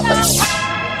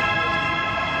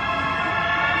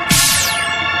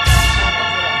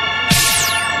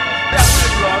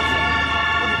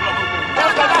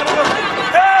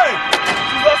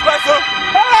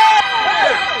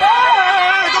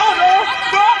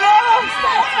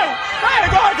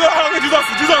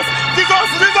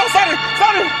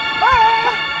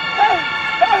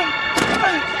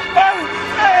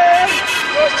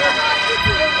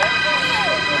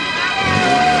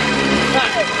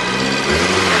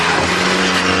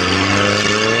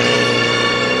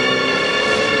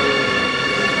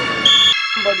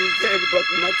 Somebody's dead, but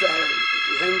not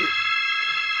Henry.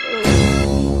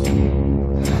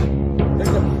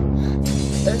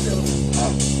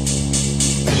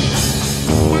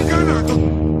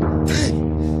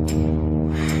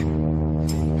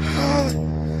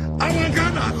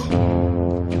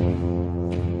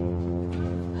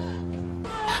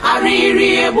 Ariri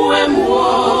ebuemo,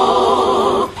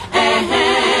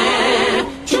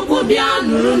 chukwu bia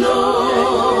nuruno.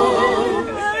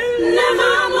 Nema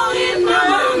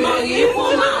mogi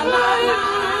kumala.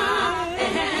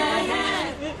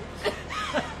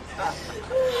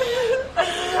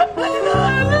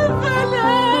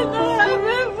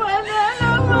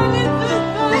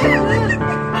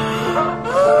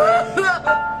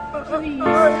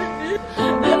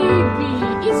 Baby,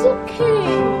 it's okay.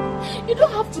 You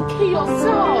don't have to kill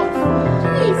yourself.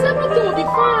 Please, everything will be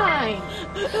fine.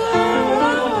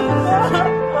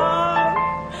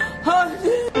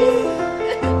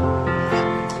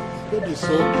 Baby, it's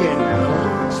okay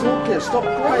now. It's okay. Stop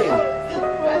crying.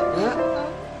 Huh?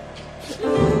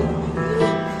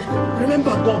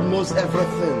 Remember, God knows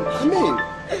everything. I mean,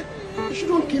 you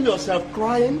shouldn't kill yourself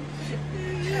crying.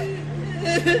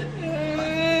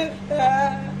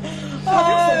 Have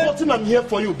you forgotten I'm here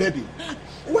for you, baby?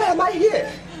 Why am I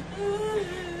here?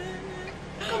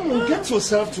 Come on, get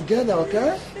yourself together,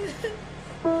 okay?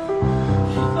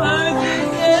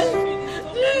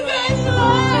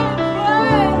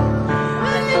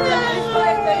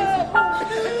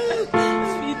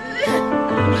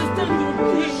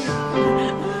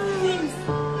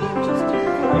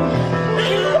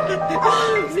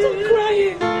 Stop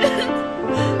crying.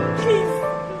 Please.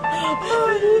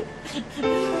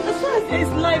 As far as there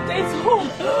is life, there is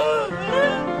hope.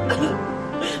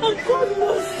 And God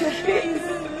knows your pain.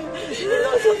 He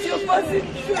knows what you're passing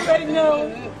through right now.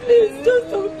 Please, just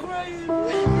stop crying.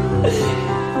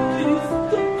 Please,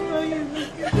 stop crying.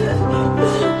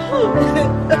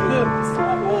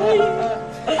 Stop crying.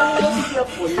 I'm here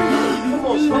for you. Come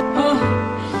on, stop.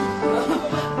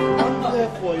 I'm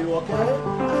here for you, okay?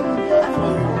 I'm here for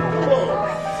you. Come on.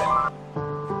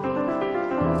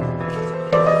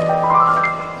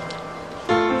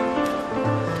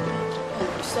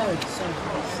 Sorry.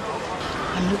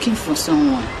 I'm looking for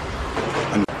someone.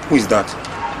 And who is that?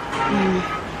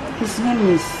 His name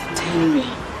is Henry.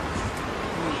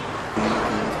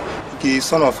 Okay,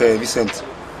 son of Vincent.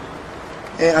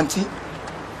 Hey, auntie,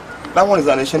 that one is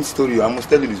an ancient story. I must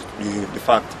tell you the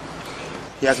fact.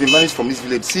 He has been vanished from this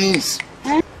village since.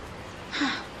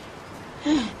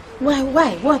 Why?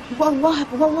 What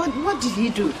happened? What did he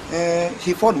do?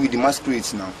 He fought with the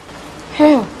masquerades now.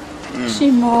 Hell,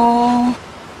 Shimo.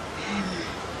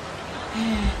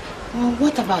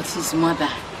 What about his mother?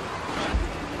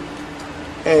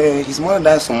 His mother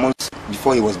died some months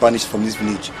before he was banished from this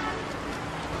village.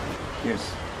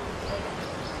 Yes.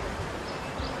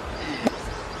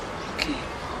 Okay.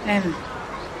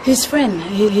 His friend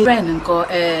called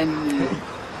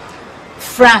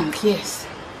Frank. Yes.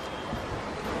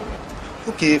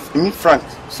 Okay, you mean Frank,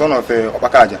 son of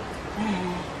Opakaja?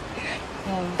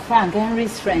 Frank,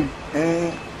 Henry's friend.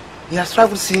 He has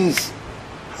traveled since.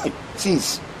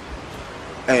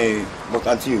 But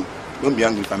auntie, don't be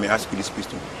angry if I may ask you this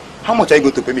question. How much are you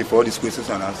going to pay me for all these questions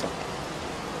and answers?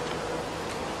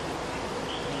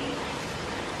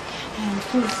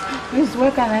 Please,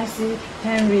 where can I see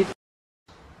Henry?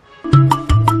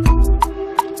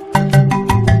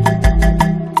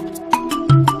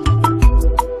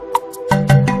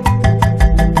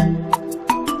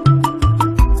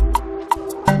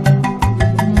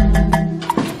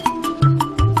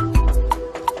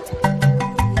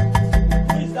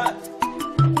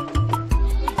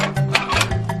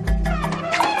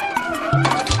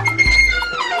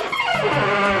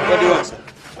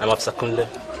 Sakunle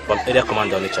from Area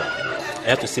Commander Onitsha. I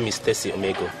have to see Miss Stacy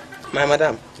Omego. My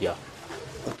madam? Yeah.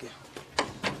 Okay.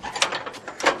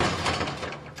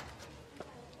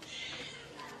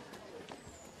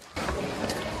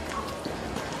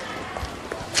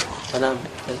 Madam,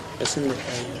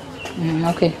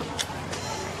 okay.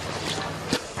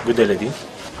 Good day, lady.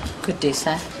 Good day,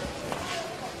 sir.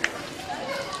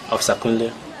 Officer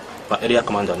Kunle, my area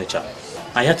commander Onitsha.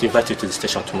 I had to invite you to the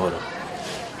station tomorrow.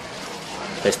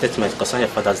 A statement concerning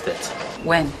your father's death.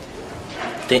 When?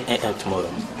 10 a.m.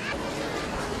 tomorrow.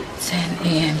 10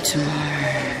 a.m.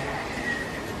 tomorrow.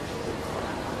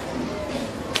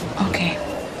 Okay.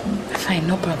 Fine,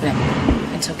 no problem.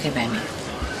 It's okay by me.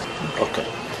 Okay.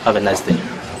 Have a nice day.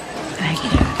 Thank you.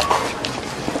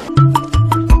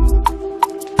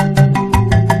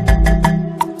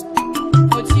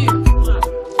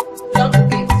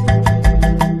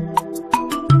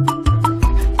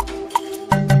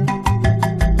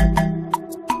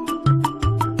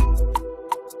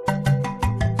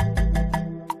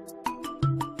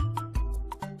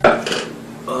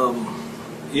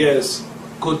 Yes,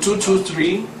 code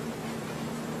 223.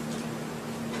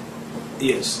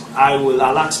 Yes, I will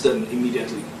alert them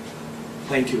immediately.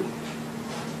 Thank you.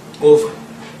 Over.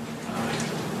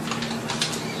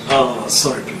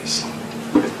 Sorry, please.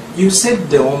 You said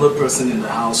the only person in the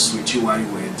house with you while you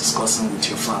were discussing with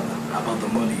your father about the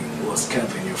money was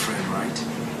Kelvin, your friend, right?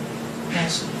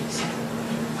 Yes.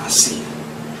 I see.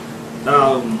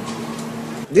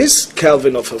 This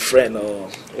Kelvin of a friend, or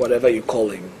whatever you call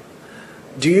him,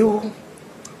 do you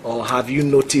or have you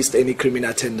noticed any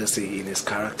criminal tendency in his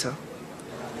character?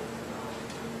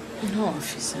 No,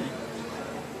 officer.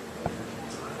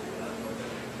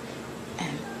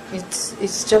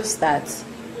 It's just that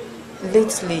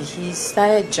lately he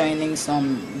started joining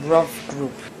some rough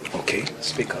group. Okay,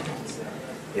 speak up.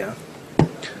 Yeah?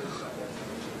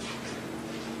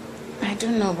 I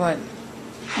don't know, but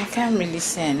I can't really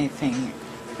say anything.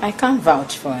 I can't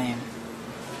vouch for him.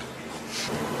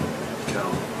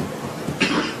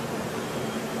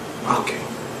 Okay.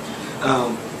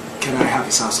 Can I have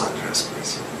his house address,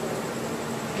 please?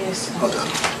 Yes. Hold on.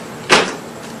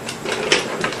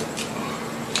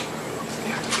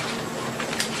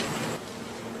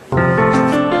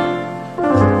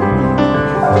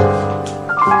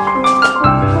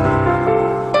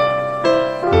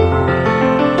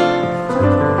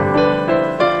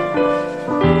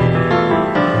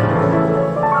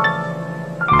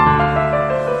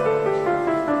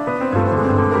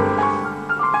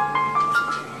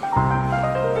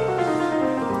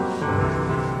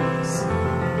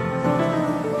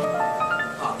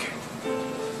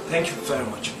 Thank you very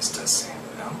much, Mr. C.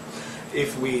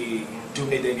 If we do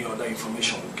need any other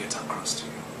information, we'll get across to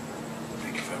you.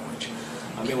 Thank you very much.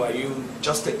 I mean, while you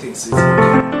just take things easy.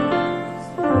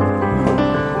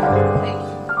 Thank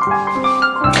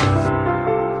you.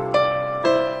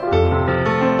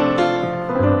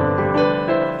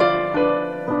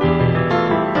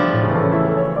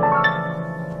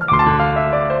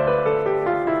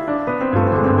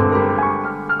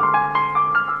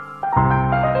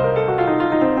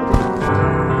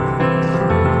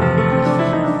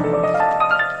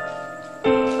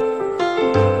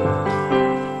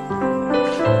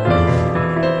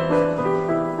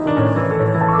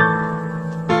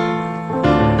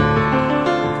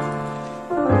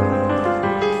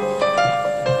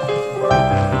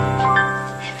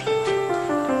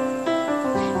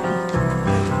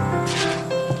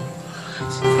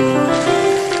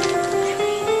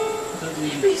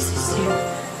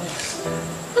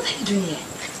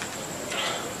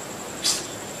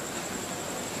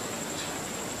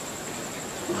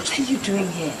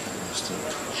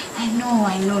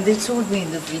 They told me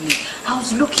in the village. I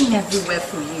was looking everywhere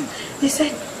for you. They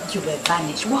said you were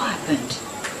banished. What happened?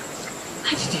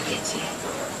 How did you get here?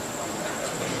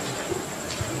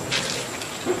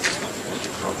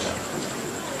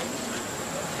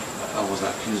 I was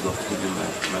accused of killing my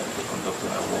medical conductor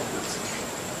I work with.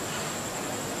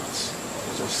 But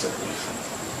I just said anything.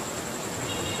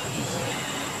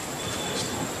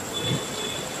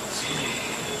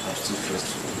 I'm still first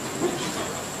to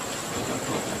no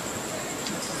problem.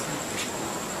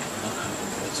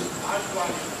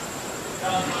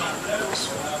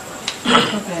 No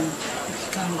problem. If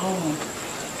you can go.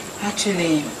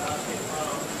 Actually,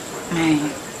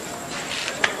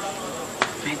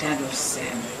 my dad was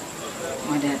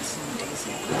murdered some days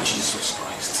ago. Jesus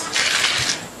Christ.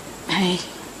 I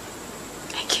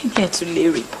came here to lay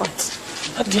reports.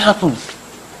 What did happen?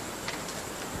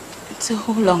 It's a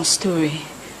whole long story.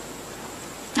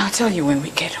 I'll tell you when we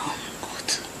get home.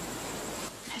 What?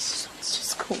 Let's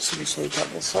just go. Sorry.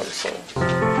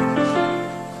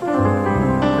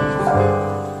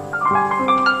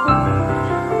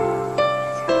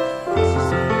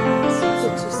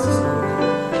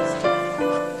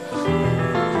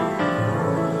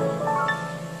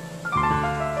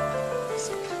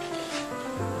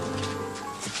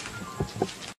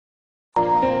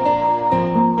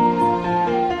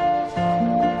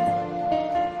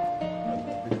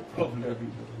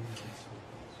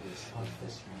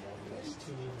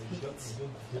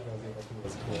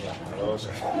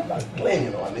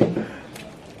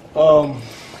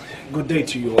 Good day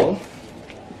to you all.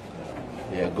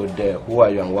 Yeah, good day. Who are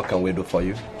you and what can we do for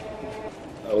you?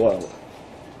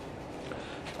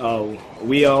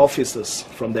 We are officers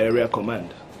from the area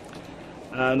command.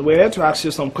 And we're here to ask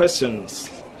you some questions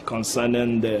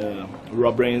concerning the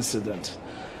robbery incident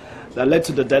that led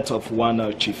to the death of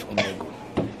one Chief Omego.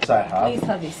 Please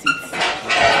have a seat.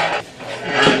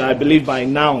 And I believe by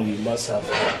now you must have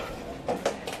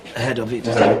heard of it.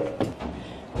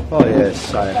 Oh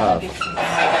yes, I have.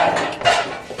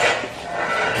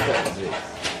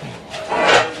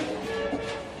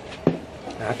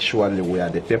 Actually, we are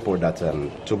the people that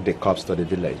took the cops to the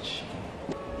village.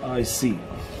 I see.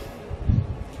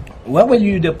 Where were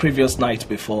you the previous night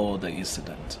before the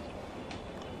incident?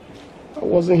 I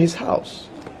was in his house.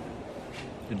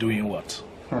 Doing what?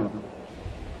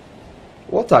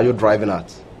 What are you driving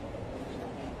at?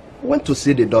 I went to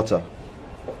see the daughter.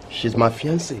 She's my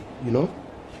fiancée, you know?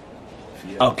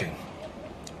 Okay.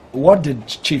 What did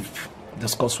Chief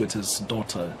discuss with his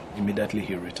daughter immediately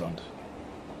he returned?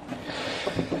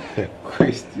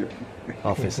 Question.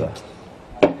 Officer,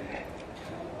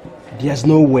 there's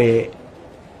no way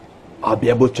I'll be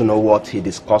able to know what he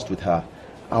discussed with her.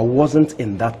 I wasn't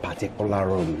in that particular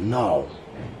room. No.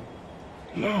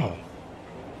 No.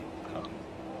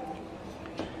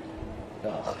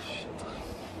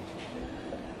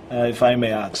 If I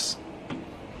may ask,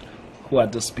 who are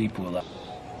these people?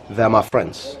 They're my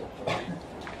friends.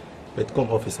 But come,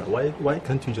 officer, why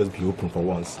can't you just be open for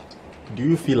once? Do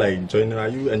you feel like joining? Are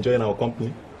you enjoying our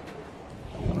company?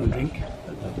 Want a drink?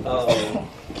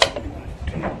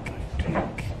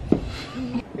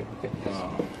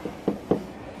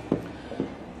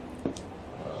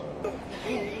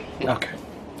 Okay.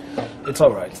 It's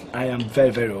all right. I am very,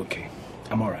 very okay.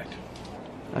 I'm all right.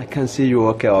 I can see you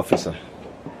okay, officer.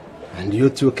 And you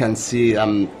too can see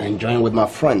I'm enjoying with my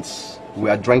friends. We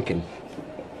are drinking.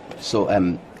 So,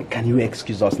 can you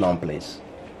excuse us now, please?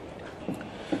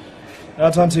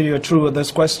 I'll turn to you through with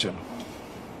this question.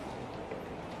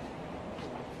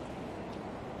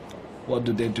 What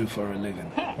do they do for a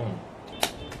living?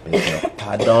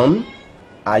 Pardon?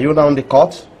 Are you down the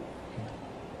court?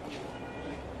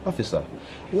 Officer,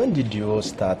 when did you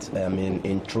start,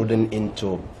 intruding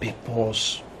into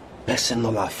people's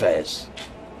personal affairs?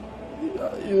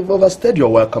 You've overstayed your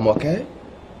welcome, okay?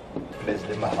 Please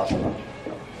leave my house now.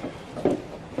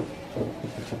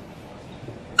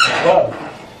 Well,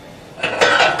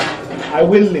 I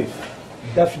will leave.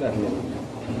 Definitely.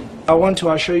 I want to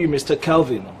assure you, Mr.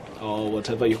 Kelvin, or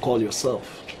whatever you call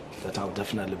yourself, that I'll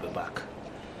definitely be back.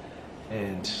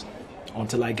 And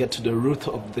until I get to the root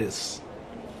of this,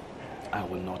 I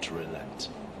will not relent.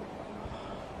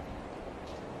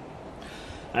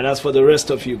 And as for the rest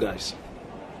of you guys,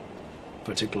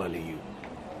 particularly you,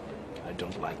 I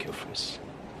don't like your face.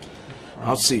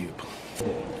 I'll see you.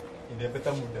 In a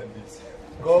better mood than this.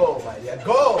 Go, my dear,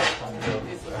 go!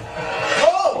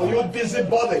 Go, you busy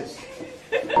bodies!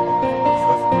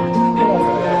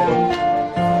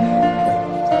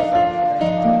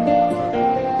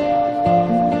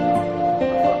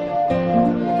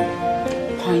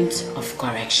 Point of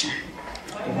correction.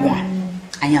 1,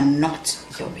 I am not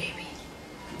your baby.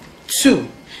 2,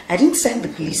 I didn't send the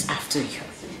police after you.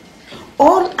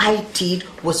 All I did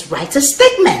was write a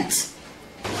statement.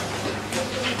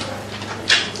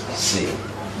 See,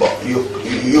 but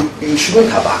you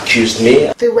shouldn't have accused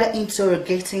me. They were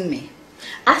interrogating me,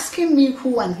 asking me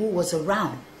who and who was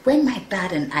around when my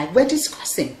dad and I were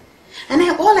discussing. And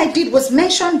all I did was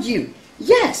mention you.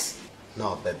 Yes.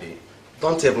 No, baby.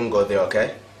 Don't even go there,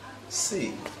 okay?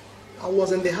 See, I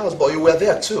was in the house, but you were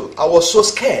there too. I was so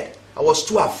scared. I was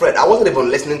too afraid. I wasn't even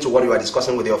listening to what you were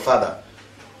discussing with your father.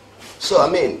 So,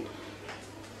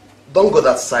 don't go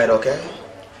that side, okay?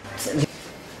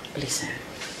 Listen,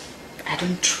 I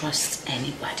don't trust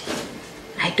anybody.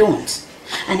 I don't.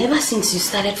 And ever since you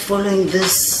started following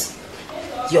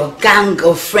your gang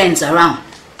of friends around,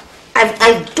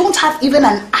 I don't have even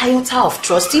an iota of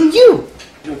trust in you.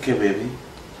 You okay, baby?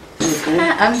 Okay.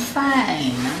 I'm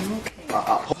fine. I'm okay.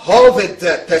 Hold it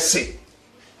there, Tessie.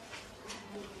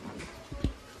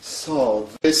 So,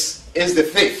 this is the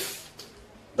thief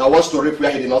that wants to reap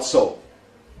where he did not sow.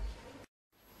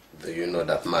 Do you know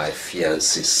that my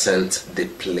fiancé sent the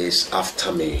police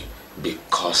after me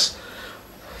because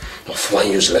of one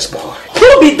useless boy?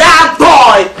 Who be that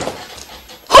boy?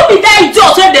 Who be that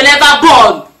idiot when they never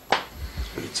born?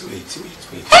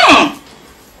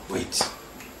 Wait.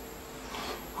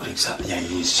 What exactly are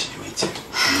you insinuating?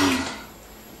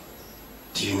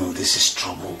 Do you know this is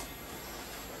trouble?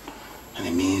 And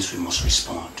it means we must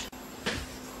respond.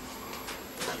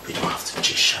 We don't have to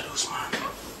chase shadows, man.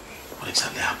 What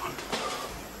exactly happened?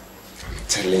 I'm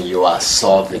telling you, I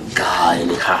saw the guy in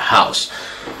her house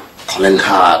calling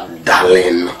her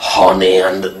darling, honey,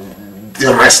 and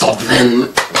the rest of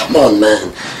them. Come on,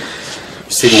 man.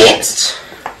 You said what?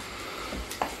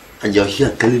 And you're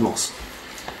here telling us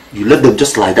you left them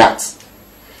just like that?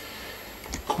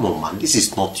 Come on, man. This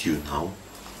is not you now.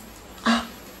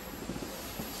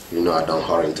 You know I don't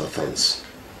hurry into things.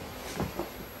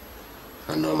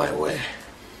 I know my way.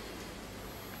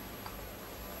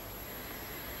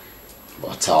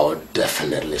 But I'll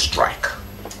definitely strike.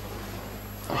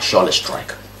 I'll surely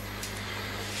strike.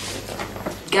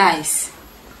 Guys,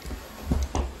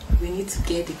 we need to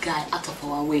get the guy out of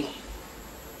our way.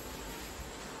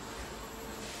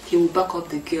 He will back up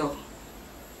the girl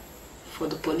for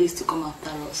the police to come after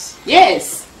us.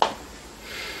 Yes!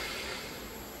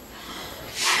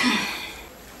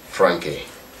 Frankie,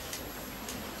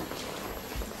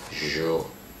 you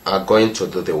are going to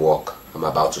do the work I'm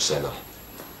about to say now.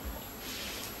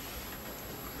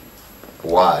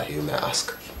 Why, you may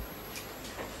ask?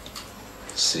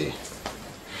 See,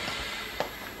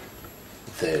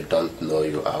 they don't know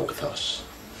you are with us.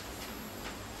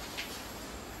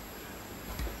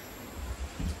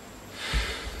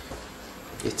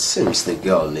 It seems the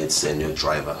girl needs a new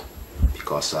driver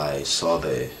because I saw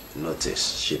the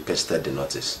notice. She pasted the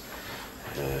notice.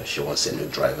 She wants a new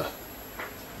driver.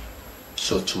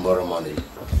 So tomorrow morning,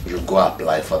 you go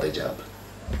apply for the job.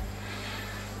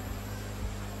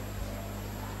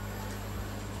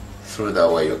 Through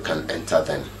that way you can enter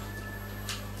them.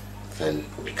 Then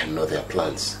we can know their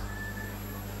plans.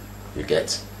 You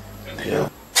get? Yeah.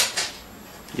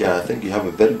 Yeah, I think you have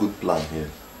a very good plan here.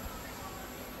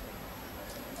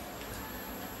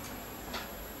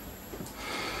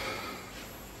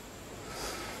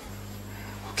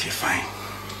 Okay, fine.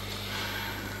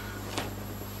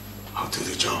 I'll do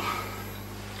the job.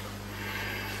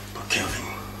 But Kelvin.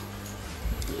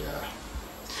 Yeah.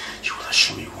 You will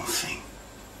assure me one thing.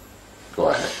 Go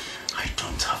ahead. I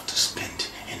don't have to spend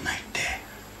a night there.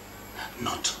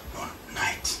 Not one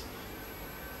night.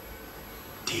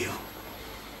 Deal?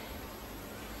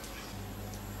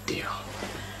 Deal.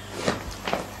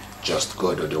 Just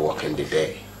go do the work in the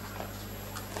day.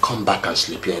 Come back and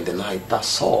sleep here in the night,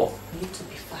 that's all. We need to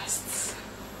be fast.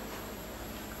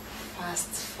 Fast,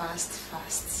 fast,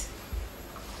 fast.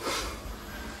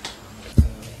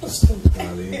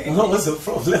 Darling, what's the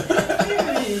problem?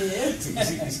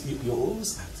 You're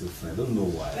always active. I don't know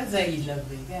why. That's why you love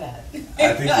me. Get out.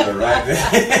 I think you're right.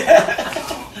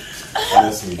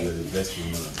 Honestly, you're the best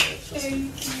woman on earth.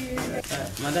 Thank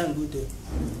you. Madam, good day.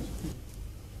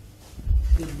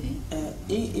 Good day.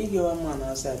 If you're a man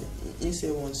outside, you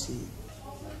say won't see you.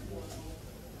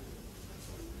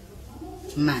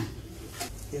 Man.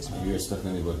 Yes, ma'am. Are you expecting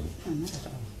anybody? No, not at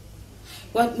all.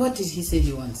 What did he say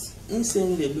he wants? He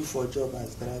saying they look for a job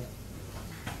as driver.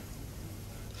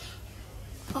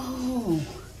 Oh.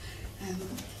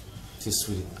 See,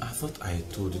 sweetie, I thought I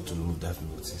told you to remove that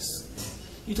notice.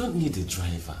 You don't need a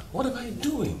driver. What am I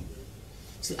doing?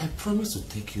 See, I promise to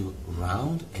take you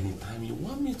around anytime you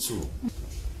want me to.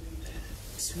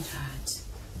 Sweetheart,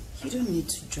 you don't need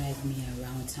to drive me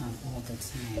around town all the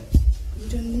time. You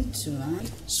don't need to, huh?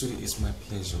 Sweetie, it's my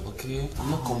pleasure, okay? I'm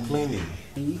not complaining.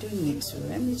 You don't need to.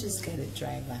 Let me just get a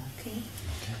driver, okay?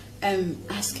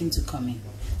 Ask him to come in.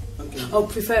 Okay. Or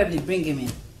preferably bring him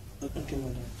in. Okay,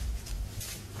 madam.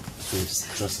 Please,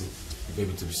 trust me,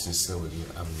 baby, to be sincere with you,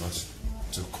 I'm not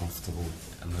too comfortable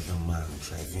with another man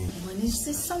driving. When is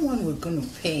this someone we're going to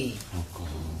pay? Oh, God.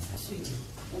 Sweetie.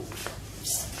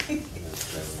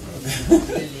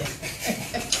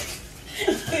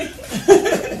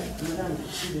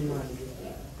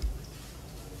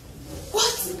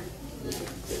 What?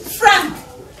 Frank!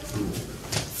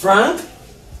 Frank?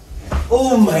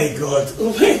 Oh my God!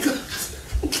 Oh my God!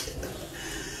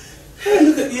 Hey,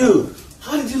 look at you!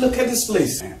 How did you look at this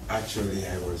place? Actually,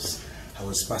 I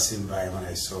was passing by when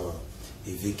I saw a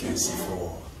vacancy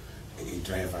for a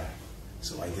driver,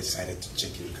 so I decided to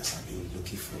check it because I've been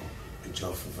looking for a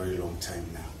job for a very long time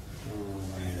now.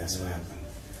 And that's what happened.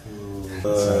 Oh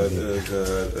God.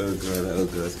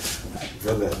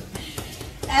 Brother.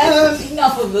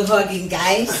 Enough of the hugging,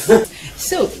 guys.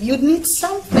 So, you need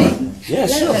something. Yeah,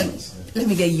 sure. Let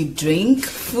me get you drink,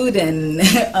 food, and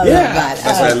all Yeah, of that.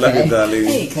 that's why I love you, darling.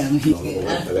 Hey, come here. I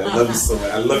love you so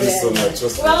much. I love you so much.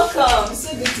 Trust me. Welcome.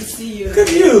 So good to see you. Look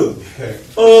at you.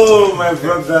 Oh, my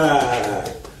brother.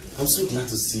 I'm so glad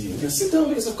to see you. You can sit down,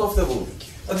 make yourself comfortable.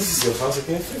 Oh, this is your house,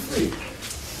 okay? Feel free.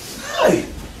 Hi.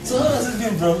 So how has it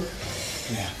been, bro?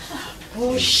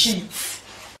 Oh shit.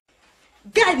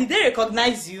 Guy, did they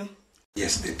recognize you?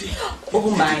 Yes, they did.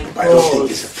 Oh my God. But I don't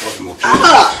think it's a problem, okay?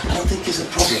 I don't think it's a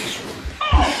problem.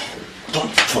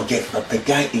 Don't forget that the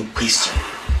guy in question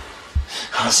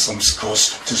has some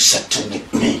scores to settle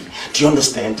with me. Do you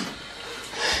understand?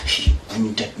 He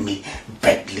wounded me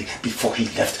badly before he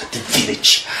left the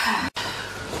village.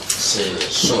 See,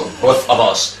 so both of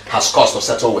us has cause to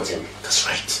settle with him. That's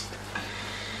right.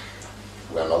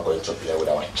 We are not going to play with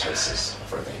our chances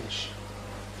of revenge.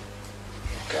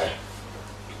 Okay?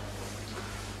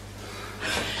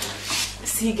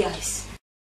 See guys,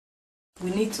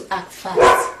 we need to act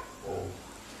fast.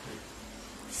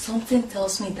 Something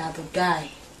tells me that the guy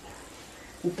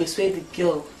will persuade the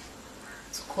girl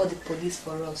to call the police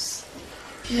for us.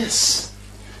 Yes,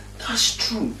 that's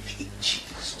true.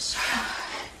 Jesus.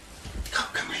 How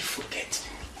can I forget?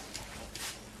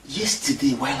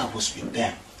 Yesterday while I was with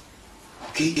them,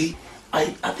 okay, I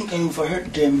think I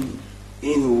overheard them,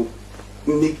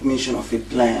 make mention of a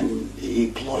plan,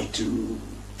 a ploy to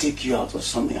take you out or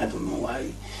something. I don't know.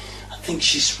 I think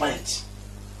she's right.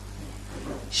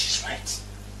 She's right.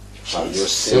 Have you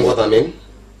seen what I mean?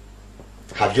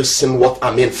 Have you seen what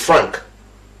I mean, Frank?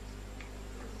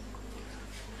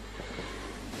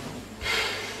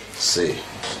 See,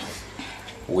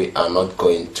 we are not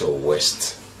going to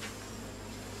waste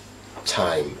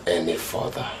time any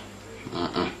further.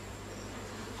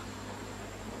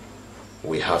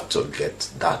 We have to get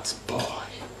that boy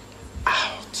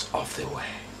out of the way.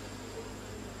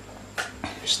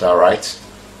 Is that right?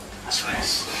 That's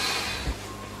right.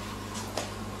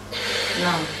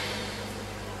 Now,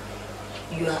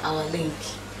 you are our link.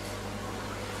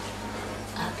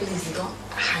 Please don't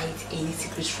hide any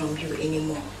secrets from you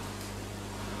anymore.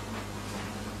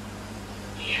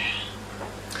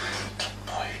 That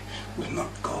boy will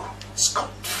not go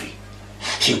scot-free.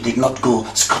 He did not go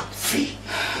scot-free.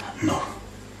 No,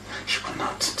 he will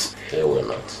not. He will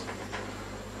not.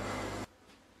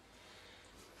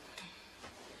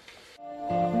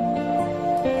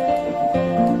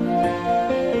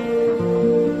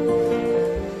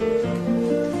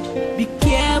 Be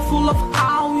careful of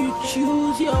how you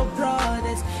choose your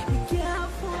brothers. Be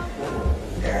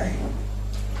careful. Gary,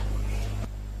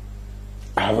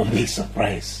 I have a big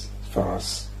surprise for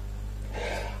us.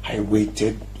 I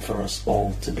waited for us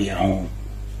all to be at home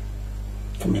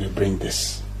for me to bring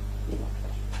this.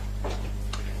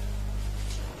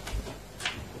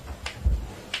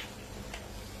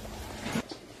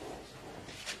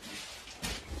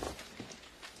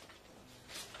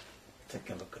 Take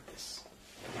a look at this.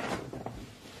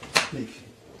 Please.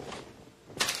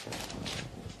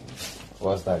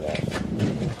 What's that guy?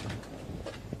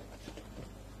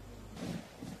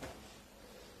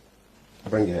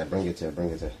 Bring it here, bring it here, bring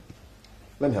it here.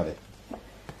 Let me have it.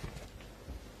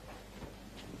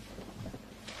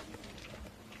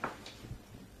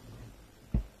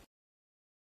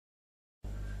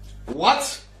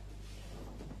 What?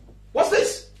 What's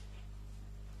this?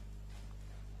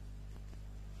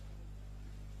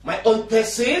 My own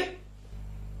person?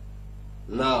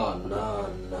 No.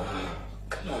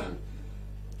 Come on.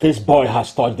 This boy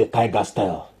has touched the tiger's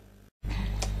tail.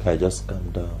 Kai, just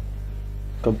calm down.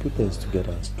 Computer is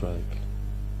together and strike.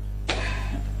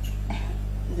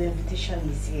 The invitation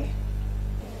is here.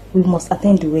 We must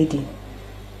attend the wedding,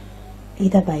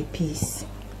 either by peace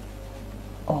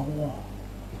or war.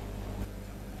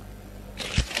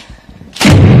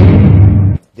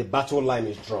 The battle line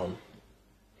is drawn.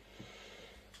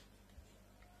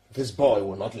 This boy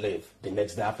will not live the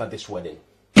next day after this wedding.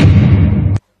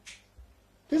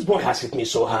 This boy has hit me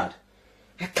so hard.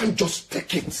 I can't just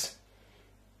take it.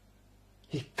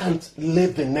 He can't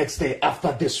live the next day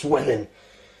after this wedding.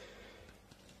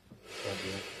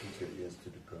 Put your ears to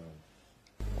the ground.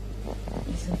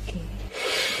 It's okay.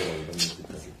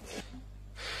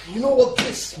 You know what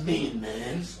this means,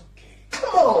 man?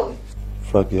 Come on!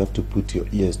 Frank, you have to put your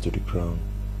ears to the ground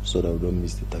so that we don't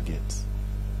miss the target.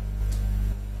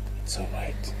 It's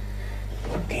alright.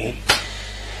 Okay?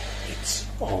 It's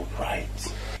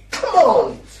alright. Come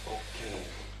on! It's okay.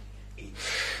 It's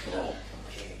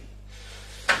okay.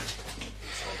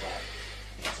 It's alright.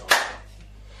 It's alright.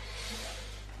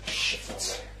 Shit.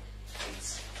 It's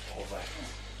alright.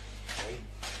 Okay?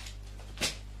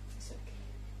 It's okay.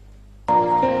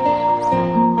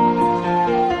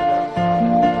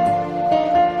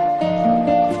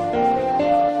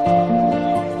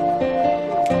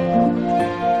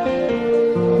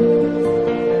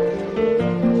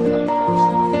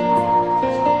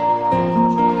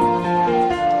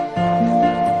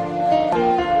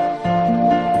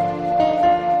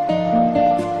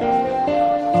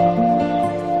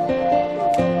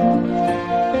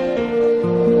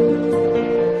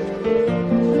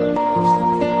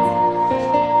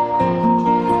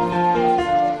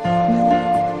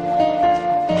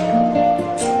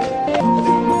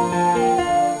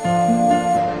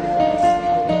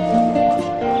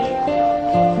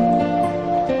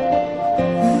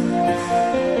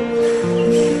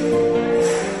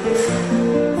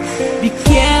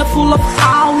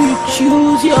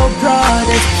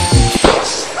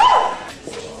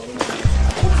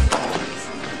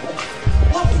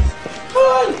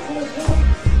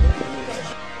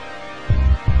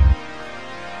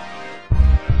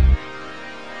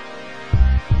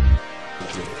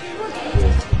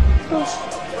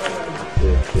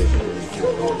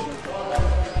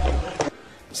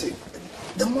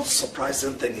 most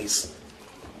surprising thing is,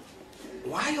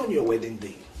 why on your wedding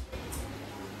day?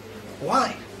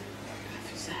 Why?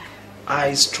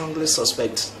 I strongly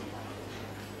suspect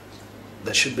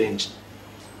there should be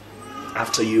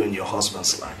after you and your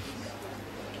husband's life.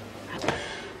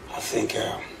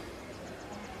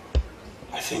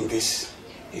 I think this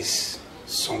is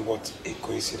somewhat a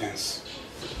coincidence.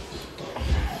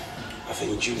 I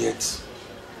think Juliet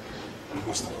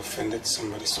must have offended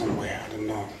somebody somewhere, I don't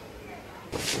know.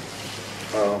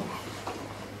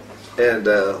 And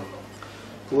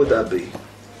who would that be?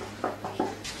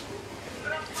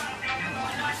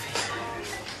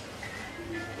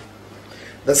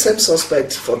 The same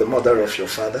suspect for the murder of your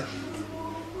father?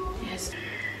 Yes.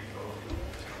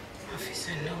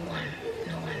 Officer, no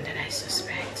one that I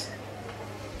suspect.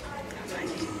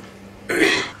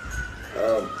 Nobody.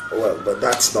 Well, but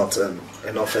that's not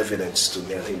enough evidence to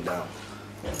nail him down.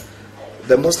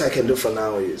 The most I can do for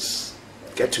now is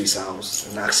get to his house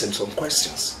and ask him some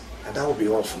questions. And that will be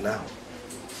all for now.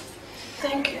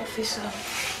 Thank you, officer.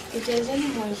 If there's any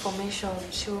more information,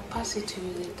 she will pass it to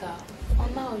you later. For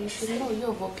now, you should know you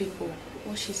of all people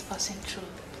what she's passing through.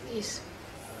 Please.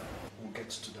 We'll get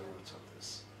to the root of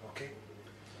this, okay?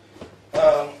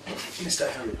 Mr.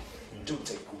 Harry, do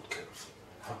take good care of him.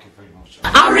 Thank you very much.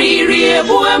 Ariri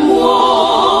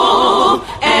buemo,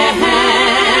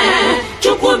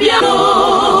 chukubiano.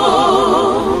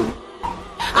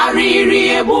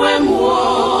 Ariri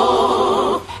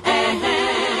buemo,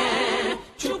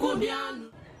 chukubiano.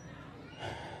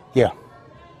 Yeah,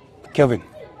 Kelvin.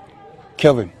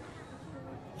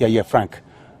 Yeah, Frank.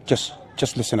 Just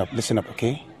listen up,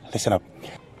 okay? Listen up.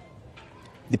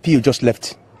 The PO just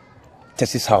left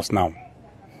Tessie's house now.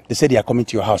 They said they are coming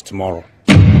to your house tomorrow.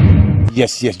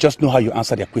 Yes, just know how you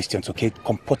answer their questions, okay?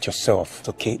 Comport yourself,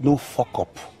 okay? No fuck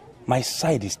up. My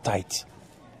side is tight,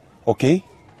 okay?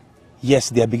 Yes,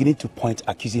 they are beginning to point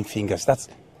accusing fingers.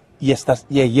 Yes,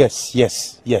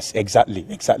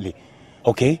 exactly.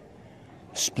 Okay?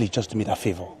 Please, just do me that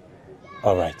favor.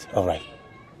 All right,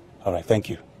 thank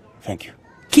you.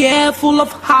 Careful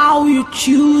of how you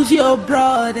choose your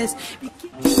brothers.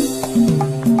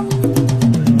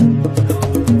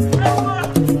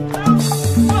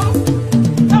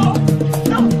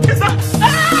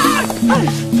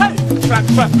 Frank,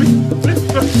 please,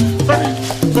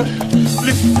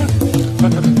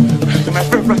 my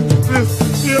friend,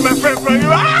 please, you're my friend, Frank.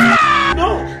 No!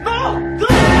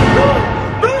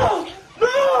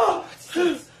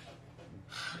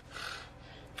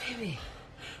 Baby,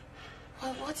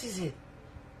 what is it?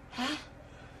 Huh?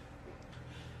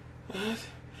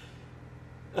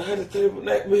 I had a terrible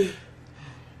nightmare.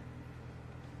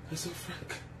 I saw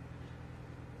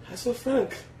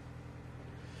Frank.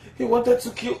 He wanted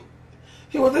to kill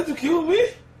me.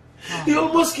 Oh. He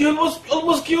almost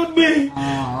killed me.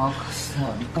 Oh,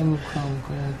 stop.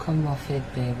 Come off it,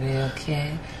 baby,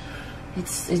 okay?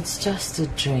 It's just a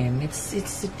dream.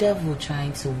 It's the devil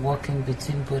trying to walk in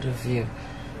between both of you.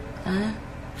 Huh?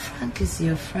 Frank is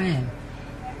your friend.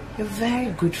 Your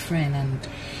very good friend and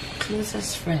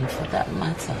closest friend for that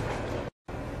matter.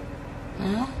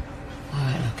 Huh?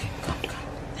 Alright, okay, come.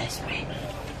 Let's pray.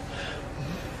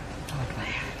 Hold my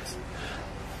hands.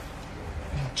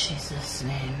 In Jesus'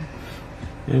 name.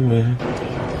 Amen. In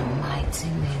the mighty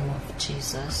name of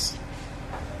Jesus.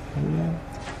 Amen.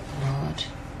 Lord,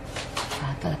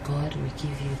 Father God, we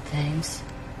give you thanks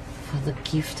for the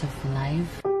gift of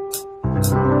life.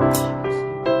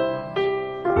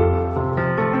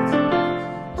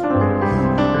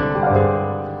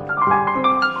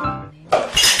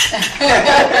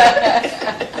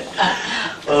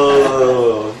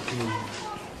 Oh,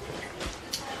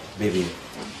 baby,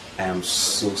 I am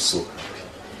so happy.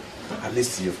 At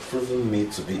least you've proven me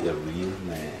to be a real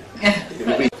man.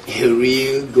 A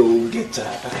real go-getter.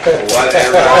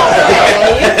 Whatever.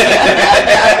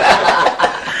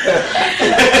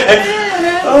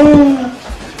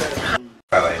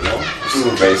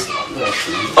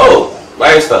 Oh,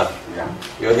 Barrister. Yeah.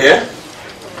 You're here?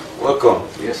 Welcome.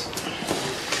 Yes.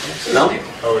 Sit down.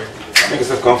 Make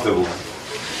yourself comfortable.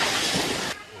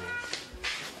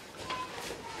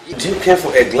 Do you care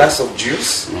for a glass of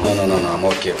juice? No, I'm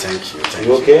okay, thank you.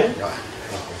 You okay? Yeah.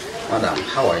 Madam,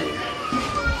 how are you?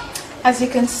 As you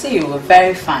can see, we're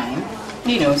very fine.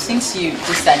 You know, since you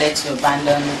decided to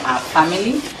abandon our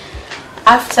family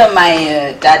after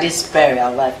my daddy's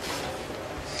burial, but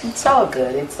it's all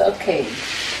good, it's okay.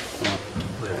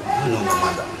 No,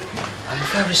 madam. I'm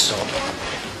very sorry.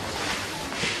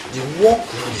 The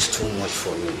workload is too much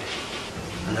for me.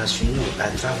 And as you know,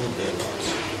 I travel a lot.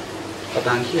 But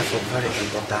I'm here for a very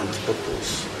important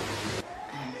purpose.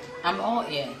 I'm all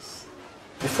ears.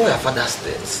 Before your father's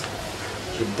death,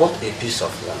 he bought a piece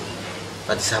of land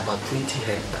that is about 20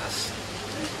 hectares.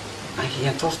 And he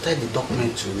entrusted the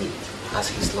document to me as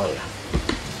his lawyer.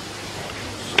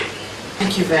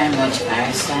 Thank you very much,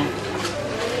 Barrister.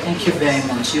 Thank you very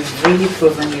much. You've really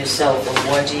proven yourself a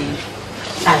worthy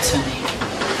attorney.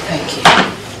 Thank you.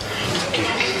 Okay.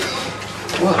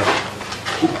 Well,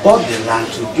 he bought the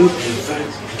land to build a very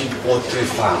big poultry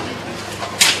farm.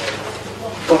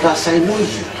 But as I know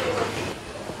you,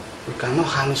 we cannot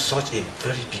handle such a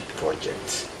very big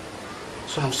project.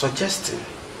 So I'm suggesting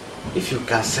if you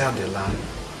can sell the land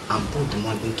and put the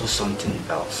money into something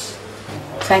else.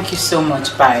 Thank you so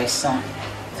much, Barrister.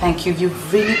 Thank you.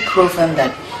 You've really proven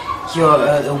that you're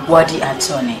a worthy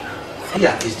attorney.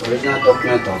 Yeah, it's the original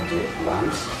document of the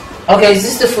land. Okay, is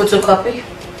this the photocopy?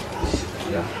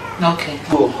 Yeah. Okay.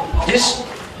 So, this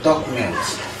document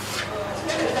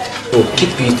will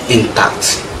keep it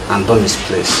intact and don't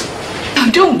misplace.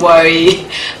 Don't worry.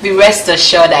 Be rest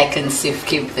assured I can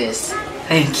safekeep this.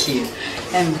 Thank you.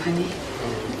 Honey,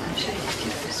 I'm sure you can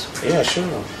give this one. Yeah,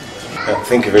 sure.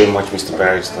 Thank you very much, Mr.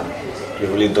 Barrister.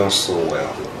 You've really done so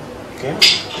well. Okay?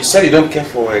 You said you don't care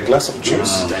for a glass of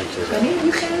juice? No, thank you. Honey,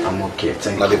 you can. I'm okay,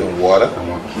 thank Not you. even water? I'm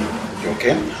okay. You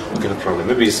okay? Okay, no problem.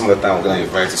 Maybe some other time we're going to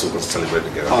invite you so we can celebrate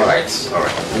together. Okay? Alright.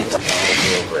 Alright.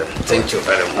 Thank you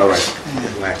very much. Alright.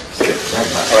 Good night.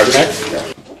 Alright, good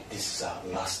night. This is our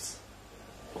last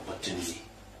opportunity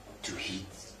to hit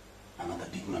another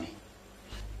big money.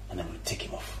 And then we'll take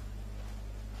him off.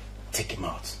 Take him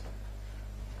out.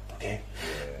 Okay?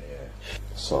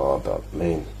 So, but,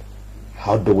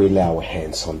 how do we lay our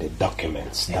hands on the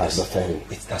documents? Yeah, That's the thing.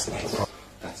 That's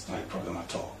not a problem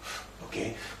at all.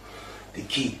 Okay? The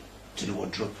key to the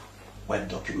wardrobe where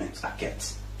documents are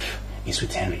kept is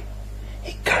with Henry.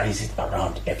 He carries it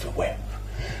around everywhere.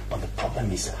 But the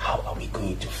problem is, how are we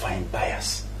going to find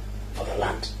buyers for the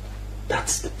land?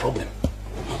 That's the problem,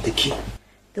 not the key.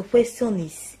 The question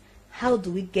is, how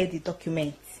do we get the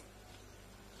documents?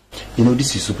 You know,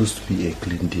 this is supposed to be a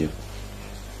clean deal.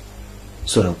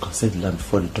 So that we can sell the land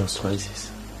before the dust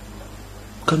rises.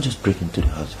 We can't just break into the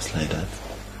house just like that.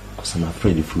 Because I'm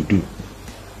afraid if we do,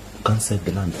 we can't sell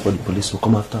the land before the police will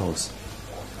come after us.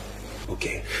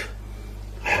 Okay,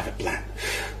 I have a plan.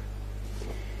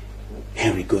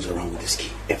 Henry goes around with this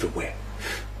key everywhere.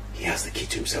 He has the key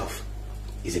to himself.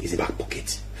 He's a back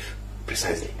pocket.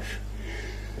 Precisely.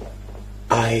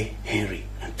 I, Henry,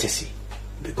 and Tessie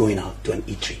will be going out to an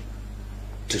eatery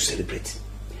to celebrate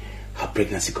her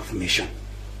pregnancy confirmation.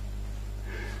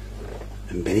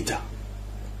 And Benita,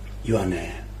 you and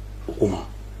Uma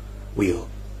will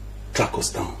track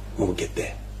us down when we get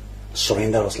there.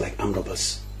 Surrender us like armed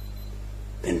robbers.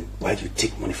 Then why do you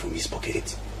take money from his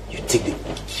pocket? You take the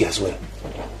key as well.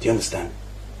 Do you understand?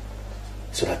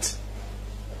 So that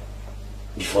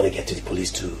before they get to the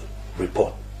police to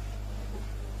report,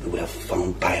 we would have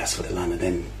found buyers for the land, and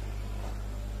then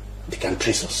they can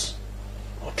trace us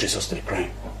or trace us to the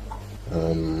crime.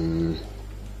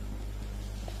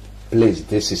 Please,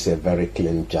 this is a very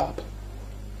clean job.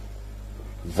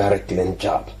 Very clean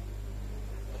job.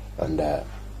 And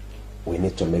we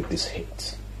need to make this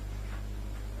hit.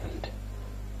 And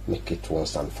make it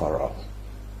once and for all.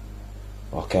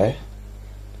 Okay?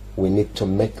 We need to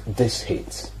make this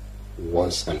hit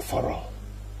once and for all.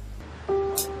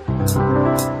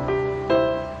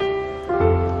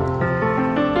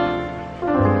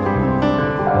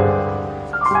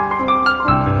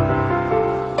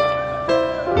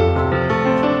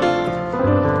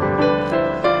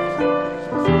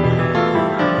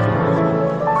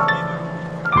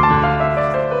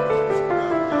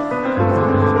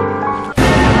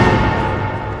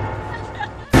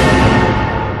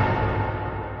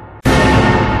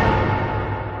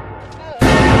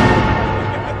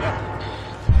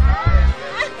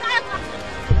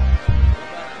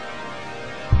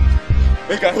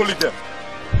 Hey, guy, hold it there.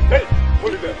 Hey,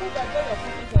 hold it there.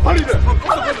 Hold it there.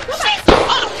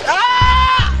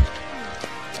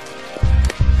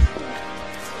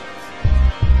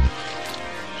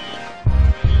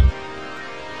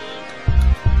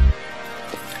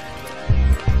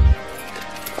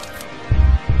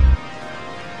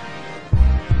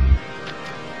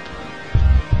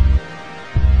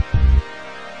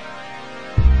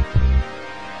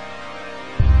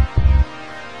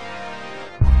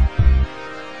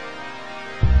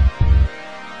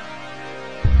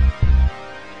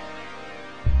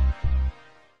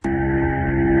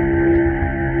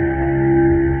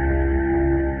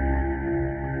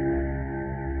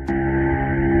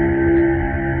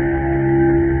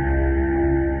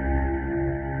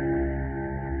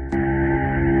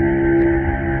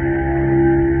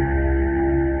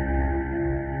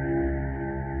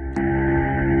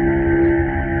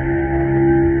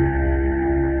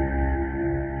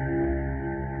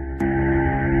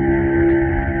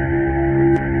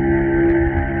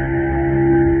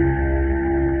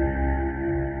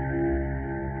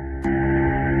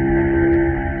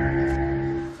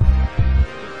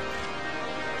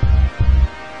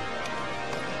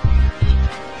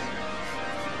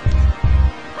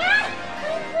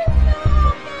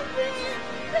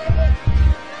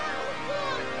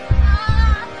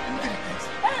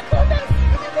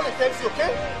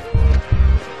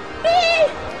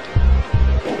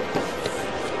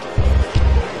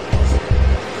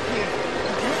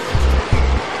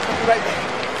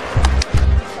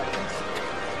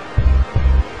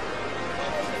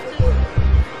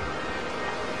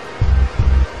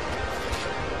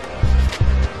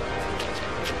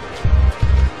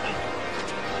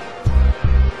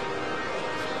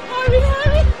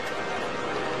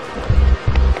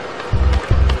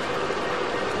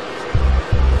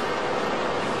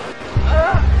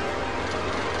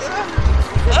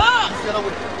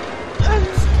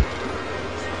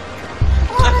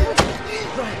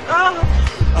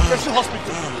 Emergency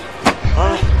hospital.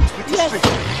 Hospital street.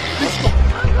 Please stop.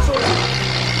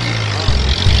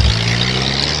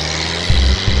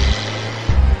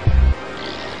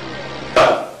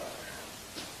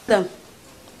 Madam,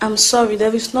 I'm sorry,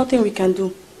 there is nothing we can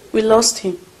do. We lost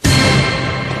him.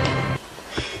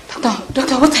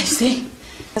 Doctor, what are you saying?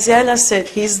 As Yala said,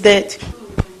 he's dead.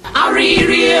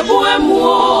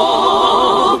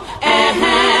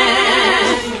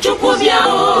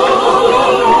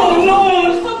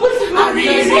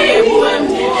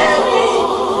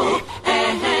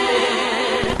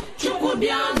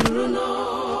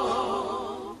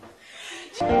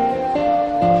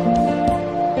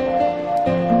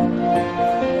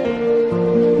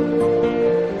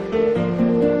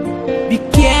 Be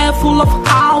careful of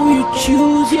how you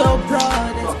choose your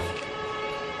brothers.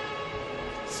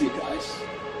 See, guys,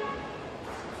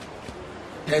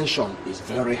 tension is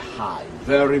very high,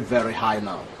 very, very high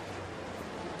now.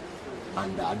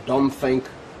 And I don't think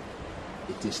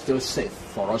it is still safe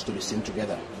for us to be seen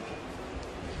together.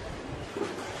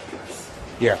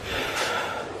 Yeah.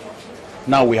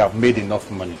 Now we have made enough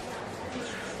money.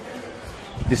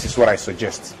 This is what I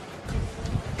suggest.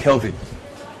 Kelvin,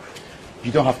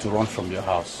 you don't have to run from your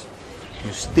house.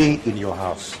 You stay in your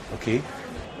house, okay?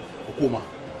 Okuma,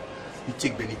 you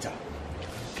take Benita,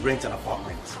 rent an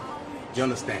apartment. Do you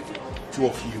understand? Two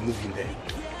of you move in there.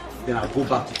 Then I'll go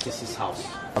back to Tessie's house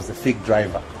as the fake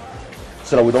driver,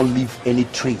 so that we don't leave any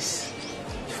trace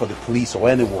for the police or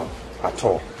anyone at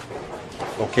all.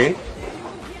 Okay?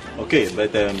 Okay,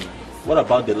 but what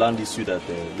about the land issue that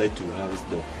led to Henry's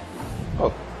death?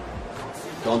 Oh,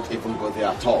 don't even go there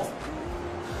at all.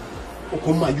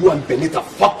 Okuma, you and Benita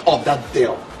fucked up that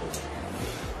deal.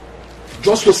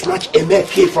 Just to snatch a mere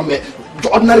key from the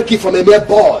ordinary key from a mere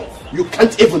boy. You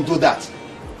can't even do that.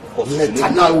 Later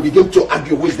now we begin to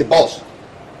argue who is the boss.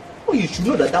 Oh, you should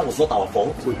know that that was not our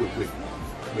fault.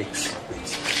 Wait.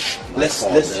 Let's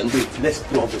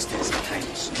put all those things behind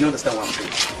us. Do you understand what I'm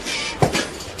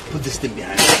saying? Put this thing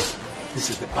behind us. This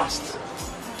is the past.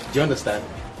 Do you understand?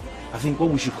 I think what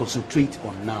we should concentrate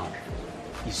on now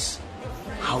is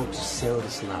how to sell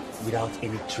this land without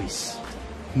any trace.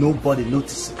 Nobody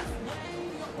noticing.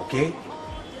 Okay?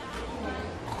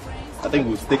 I think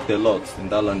we've staked a lot in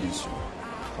that land issue,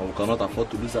 and we cannot afford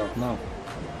to lose out now.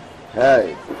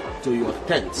 Hey, to your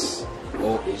tents,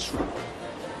 O Israel.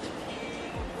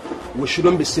 We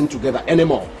shouldn't be seen together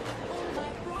anymore.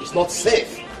 It's not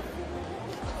safe.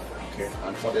 Okay.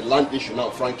 And for the land issue now,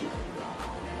 Frankie,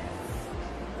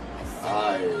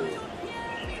 I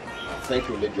think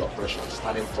you lead your operation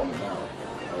starting from now.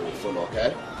 I will follow,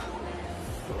 okay?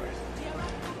 Alright.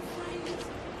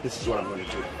 This is what I'm going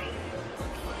to do.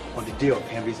 On the day of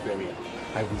Henry's burial,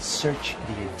 I will search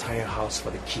the entire house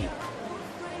for the key.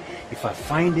 If I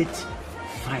find it,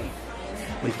 fine.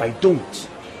 But if I don't,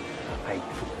 I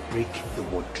will break the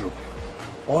wardrobe.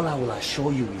 All I will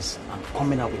assure you is I'm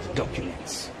coming out with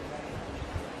documents.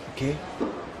 Okay?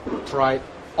 Try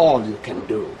all you can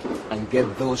do and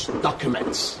get those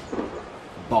documents.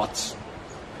 But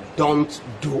don't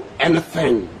do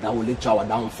anything that will lead to our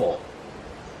downfall.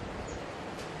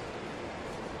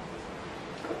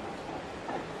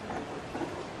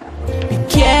 Be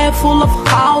careful of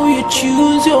how you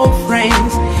choose your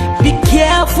friends. Be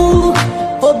careful,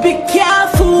 but be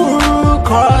careful,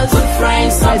 cause good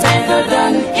friends are better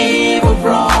than evil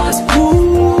brothers.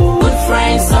 Ooh, good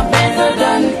friends are better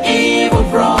than evil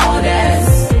brothers.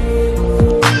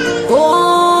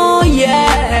 Oh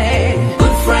yeah,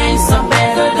 good friends are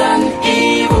better than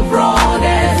evil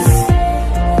brothers.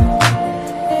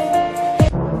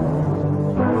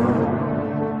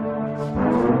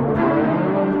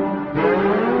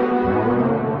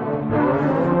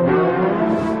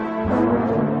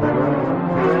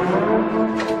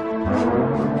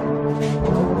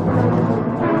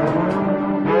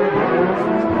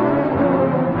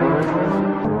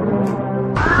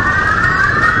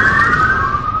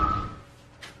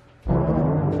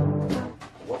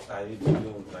 What are you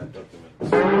doing with my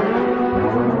documents?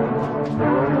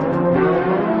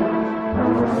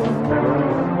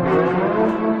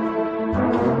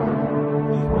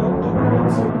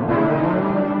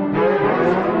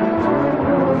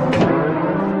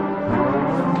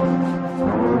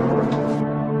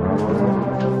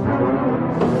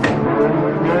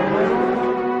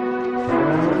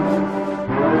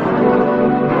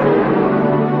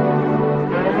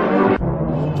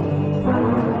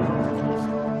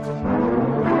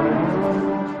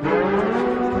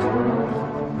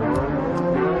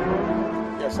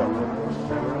 Yes, sir.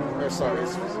 Yes, sir.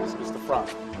 It's Mr. Frank.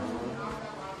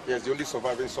 Yes, the only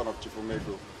surviving son of Chief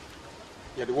Omego.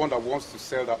 Yeah, the one that wants to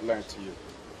sell that land to you.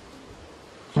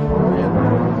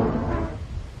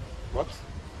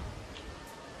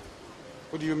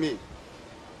 do you mean?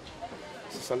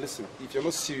 Sister, listen, if you're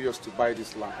not serious to buy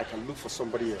this land, I can look for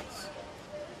somebody else.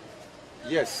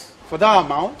 Yes, for that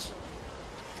amount?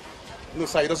 No,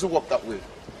 sir, it doesn't work that way.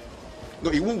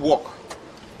 No, it won't work.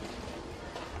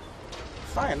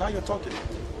 Fine, now you're talking.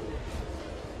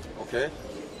 Okay?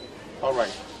 All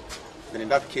right. Then in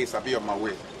that case, I'll be on my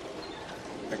way.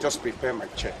 I just prepare my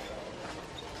check.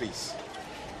 Please.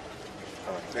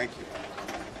 All right, thank you.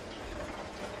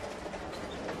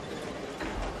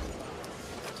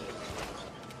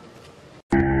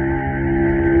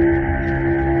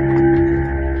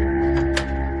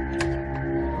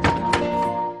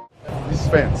 This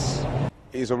fence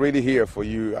is already here for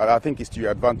you. I think it's to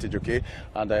your advantage, okay?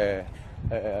 And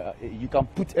you can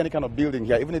put any kind of building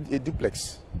here, even a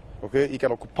duplex, okay? You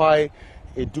can occupy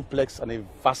a duplex and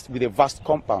with a vast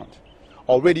compound.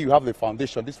 Already you have the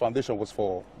foundation. This foundation was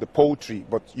for the poultry,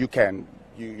 but you can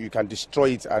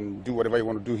destroy it and do whatever you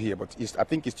want to do here. But I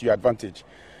think it's to your advantage.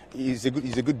 It's a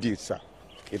good deal, sir.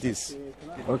 It is.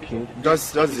 Okay.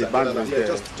 Just the boundaries there.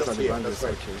 Just the here. boundaries.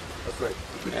 That's right. Okay. That's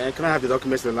right. Can I have the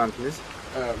documents of the land, please?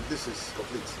 This is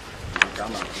complete.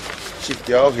 Come on. Chief,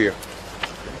 they're all here.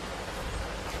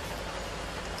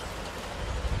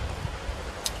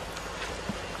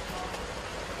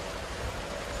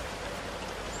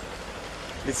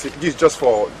 This is just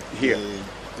for here.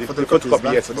 For the the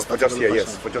photocopy, yes, for for just here, yes,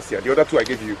 portion. for just here. The other two I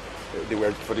gave you, they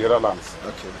were for the other lands.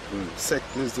 Okay. Sec,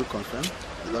 please do confirm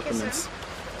the documents.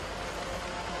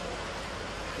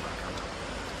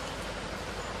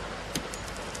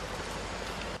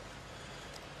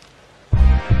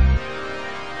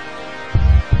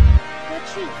 But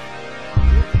Chief,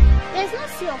 there's no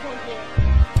CFO here.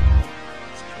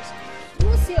 No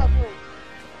CFO.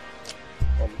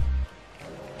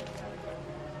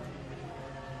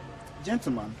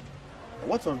 Gentlemen,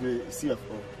 what of the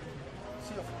CFO?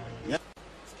 Yeah.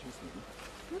 Excuse me.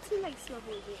 Nothing like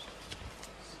CFO here.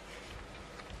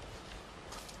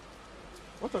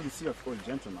 What of the CFO,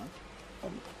 gentlemen?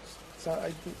 Sir, I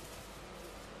do.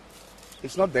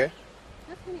 It's not there.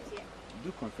 Nothing is here.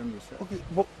 Do confirm yourself. Okay,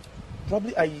 but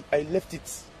probably I left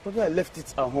it. Probably I left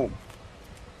it at home.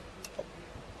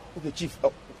 Okay, Chief.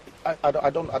 I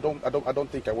don't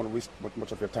think I want to waste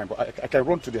much of your time, but I can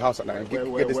run to the house and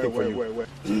get this thing for you.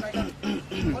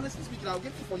 Honestly speaking, I'll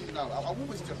get it for you now. I won't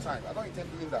waste your time. I don't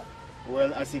intend doing that.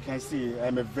 Well, as you can see,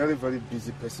 I'm a very, very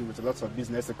busy person with a lot of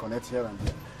business to connect here and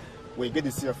there. When you get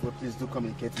the CFO, please do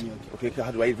communicate to me. Okay,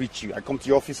 how do I reach you? I come to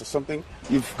your office or something?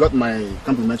 You've got my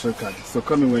complimentary card, so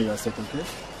call me when you are set, okay?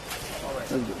 All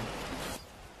right. Let's go.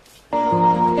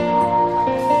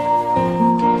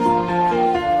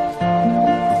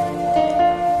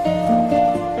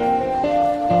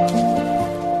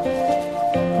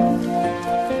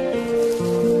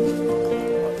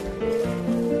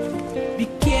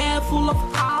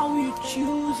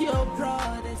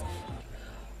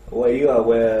 Were you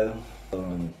aware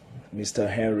Mr.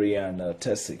 Henry and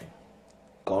Tessie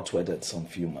got wedded some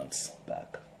few months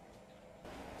back?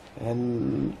 I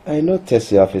know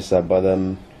Tessie, officer, but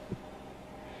I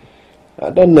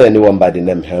don't know anyone by the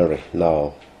name Henry.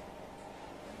 No.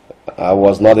 I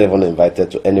was not even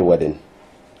invited to any wedding.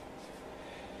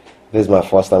 This is my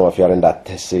first time of hearing that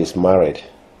Tessie is married.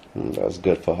 That's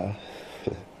good for her.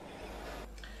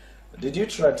 Did you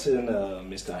threaten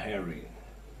Mr. Henry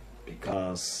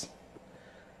because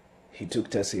he took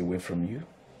Tessie away from you?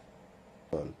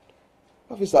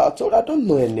 Officer, I don't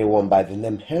know anyone by the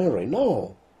name Henry,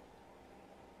 no.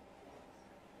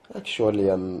 Actually,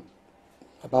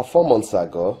 about 4 months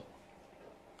ago,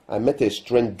 I met a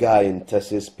strange guy in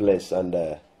Tessie's place and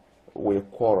we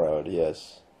quarreled,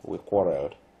 yes, we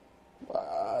quarreled.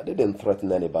 I didn't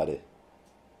threaten anybody. I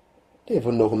didn't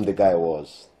even know whom the guy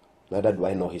was. Neither do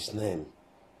I know his name.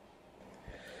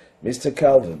 Mr.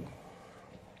 Calvin,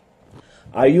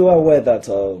 are you aware that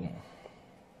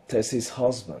Tessie's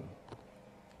husband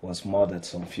was murdered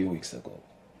some few weeks ago?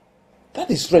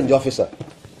 That is strange, officer.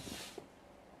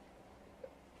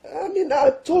 I mean,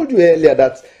 I told you earlier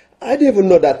that I didn't even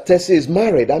know that Tessie is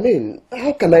married. I mean,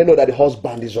 how can I know that the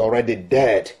husband is already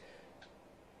dead?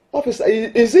 Officer,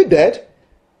 is he dead?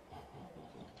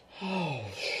 Oh.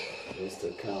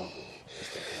 Mr. Calvin.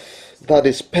 That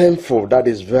is painful. That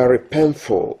is very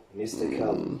painful. Mr.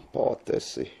 Calvin. Poor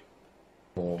Tessie.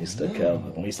 Mr.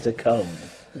 Calvin. Mr. Calvin.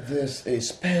 This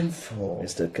is painful.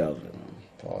 Mr. Calvin.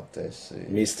 Poor Tessie.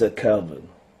 Mr. Calvin.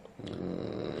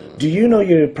 Do you know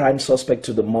you're a prime suspect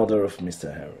to the murder of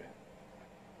Mr. Henry?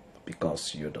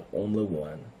 Because you're the only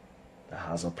one that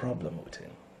has a problem with him.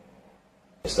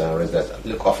 Mr. Henry,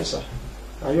 look, officer,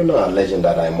 are you not alleging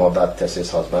that I murdered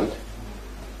Tessie's husband?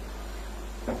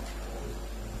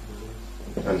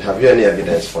 And And have you any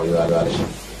evidence for your allegation?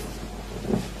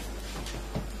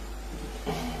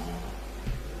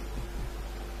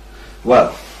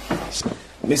 Well,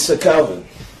 Mr. Calvin,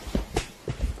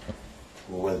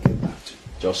 we will get back to you.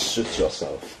 Just suit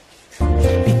yourself.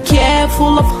 Be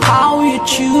careful of how you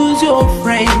choose your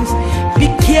friends.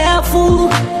 Be careful,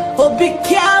 oh be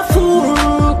careful,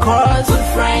 cause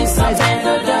good friends are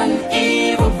better than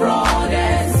evil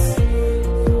brothers.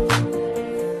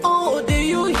 Oh, do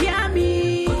you hear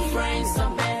me? Good friends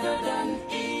are better than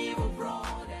evil brothers.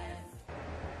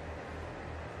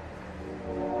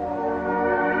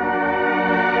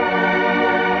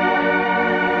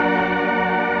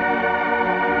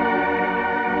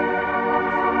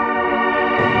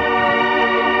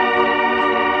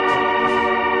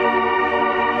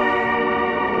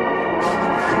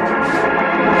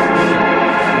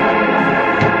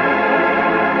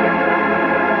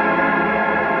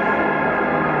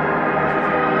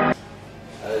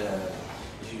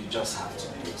 You just have to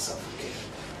be yourself, okay?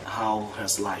 How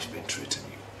has life been treating you?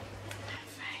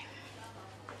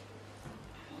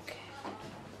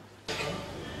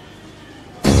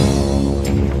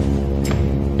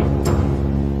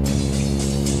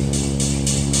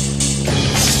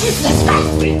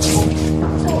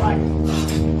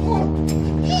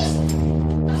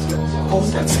 Oh,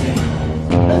 that's me.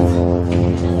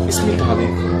 It's me,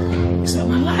 darling. It's not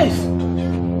my life.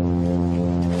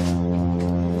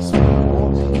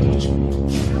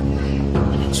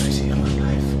 Sweetie, I'm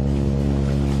alive.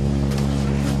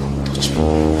 Touch me.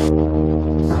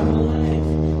 I'm alive.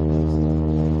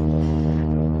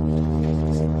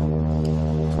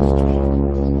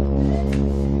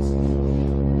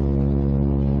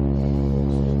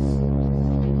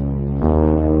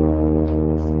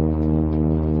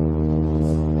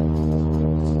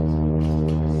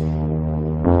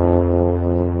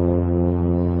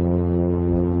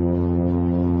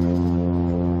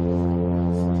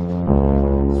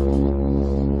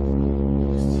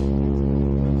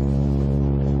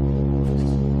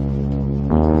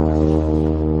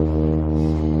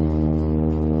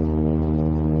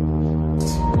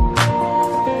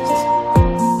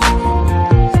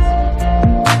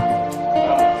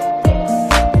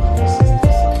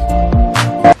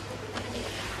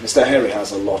 Mr. Henry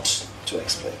has a lot to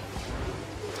explain.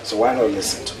 So why not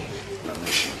listen to him and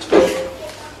listen to him?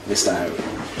 Mr. Henry.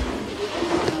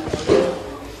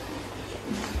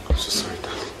 I'm so sorry,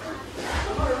 darling.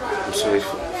 I'm sorry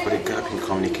for the gap in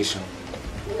communication.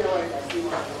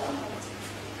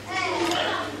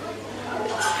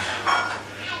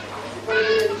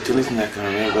 The only thing I can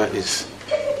remember is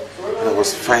that I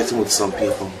was fighting with some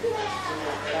people.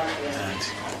 And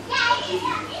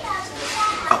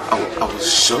I was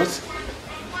shot.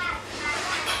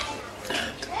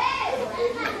 And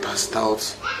I passed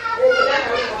out.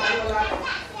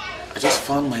 I just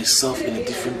found myself in a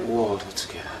different world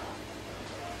altogether.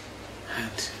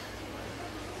 And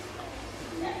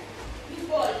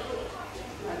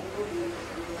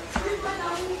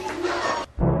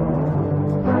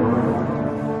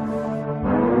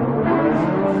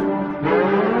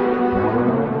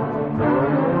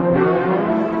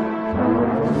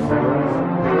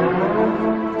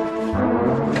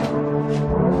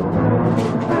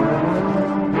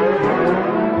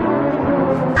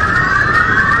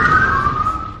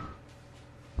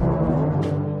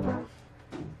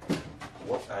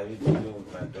what are you doing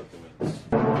with my documents?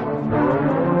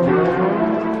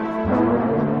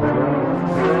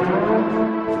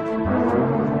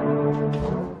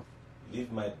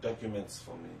 Leave my documents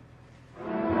for me.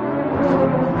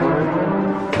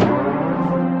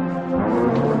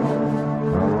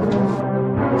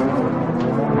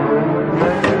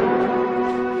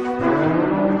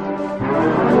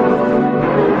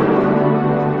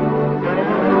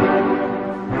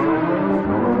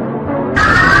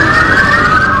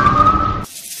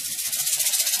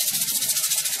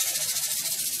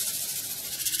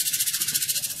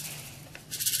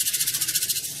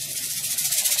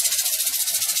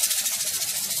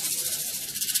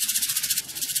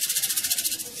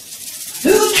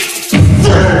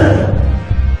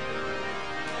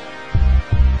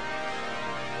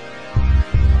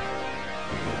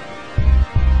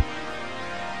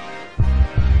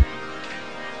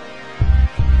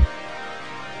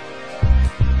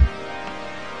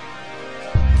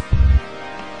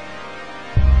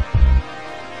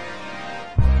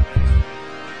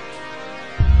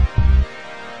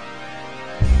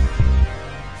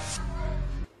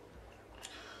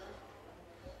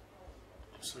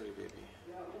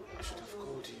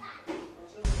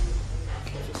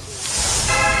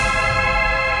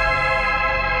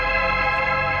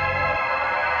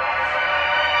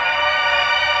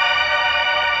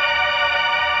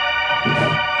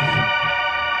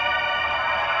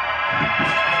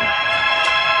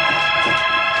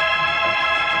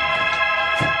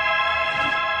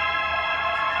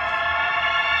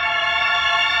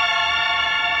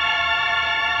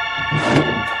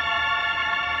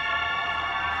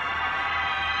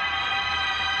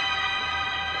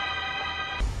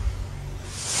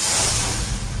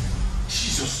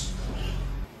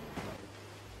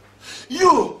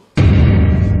 You!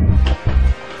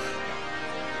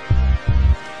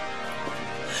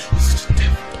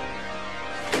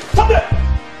 Stop there!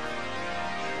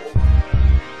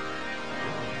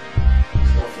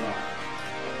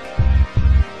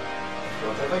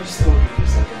 Whatever you say will be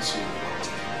used against you.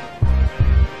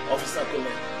 Officer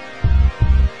Kule.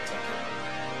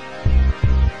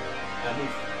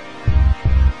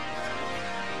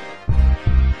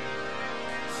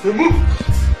 Move!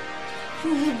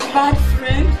 You bad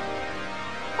friend.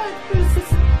 Bad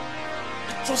person.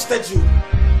 I trusted you.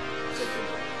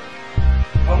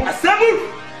 I said move!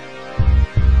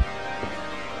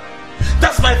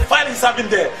 That's my file he's having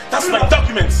there. That's my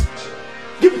documents.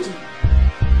 Give it to me.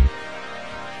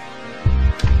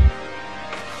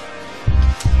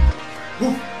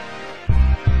 Move.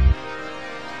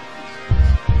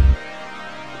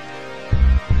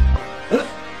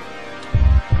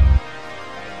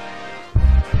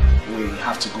 We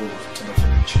have to go to the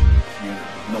village. You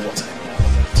know what I mean.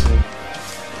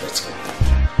 Let's go.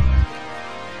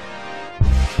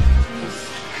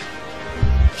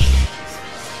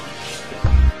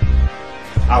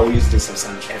 I will use this as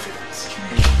an evidence.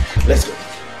 Let's go.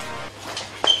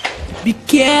 Be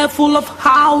careful of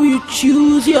how you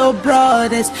choose your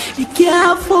brothers. Be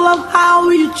careful of how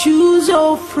you choose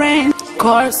your friends.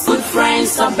 Cause good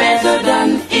friends are better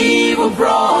than evil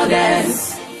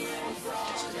brothers.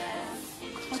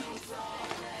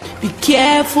 Be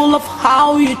careful of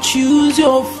how you choose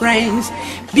your friends.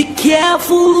 Be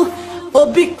careful,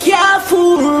 oh be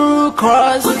careful.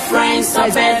 Cause good friends are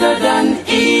better than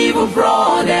evil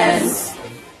brothers.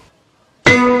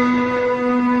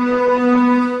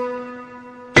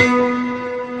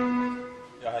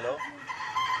 Hello?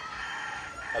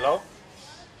 Hello?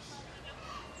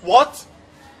 What?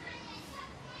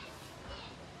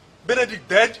 Benedict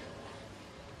dead?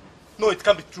 No, it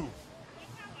can't be true.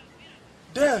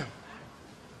 Damn.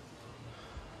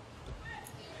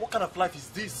 What kind of life is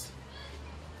this?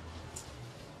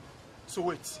 So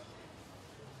wait.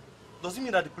 Does it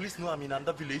mean that the police know I'm in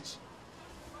another village?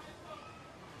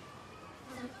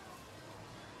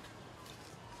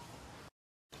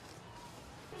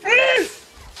 Freeze!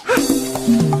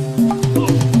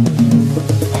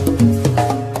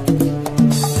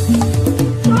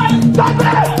 Stop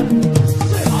it!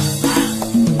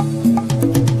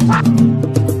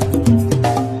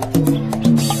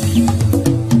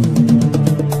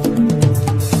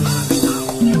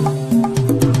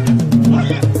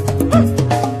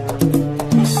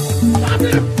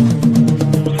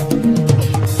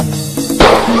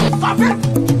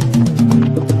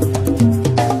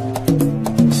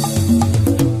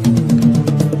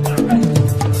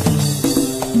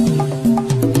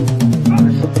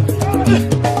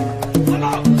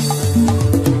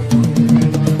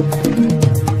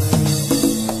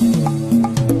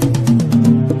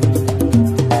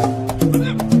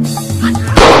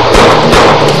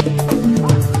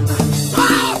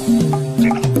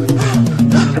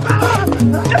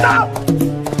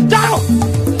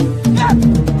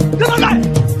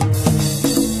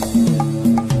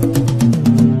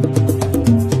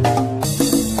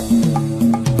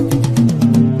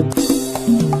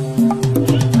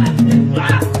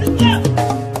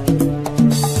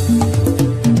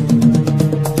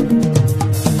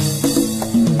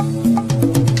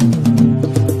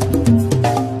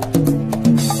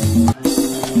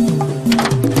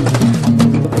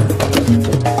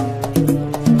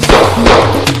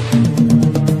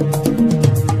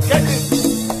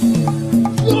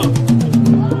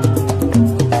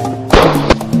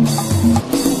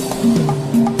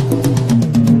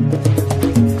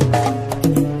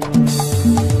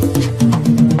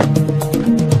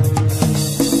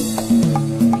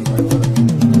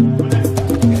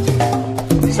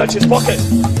 Search his pocket.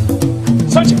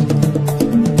 Search it.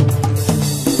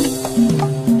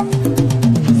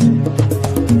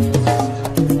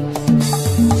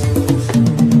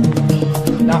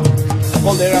 Now,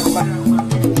 call the Rakuma.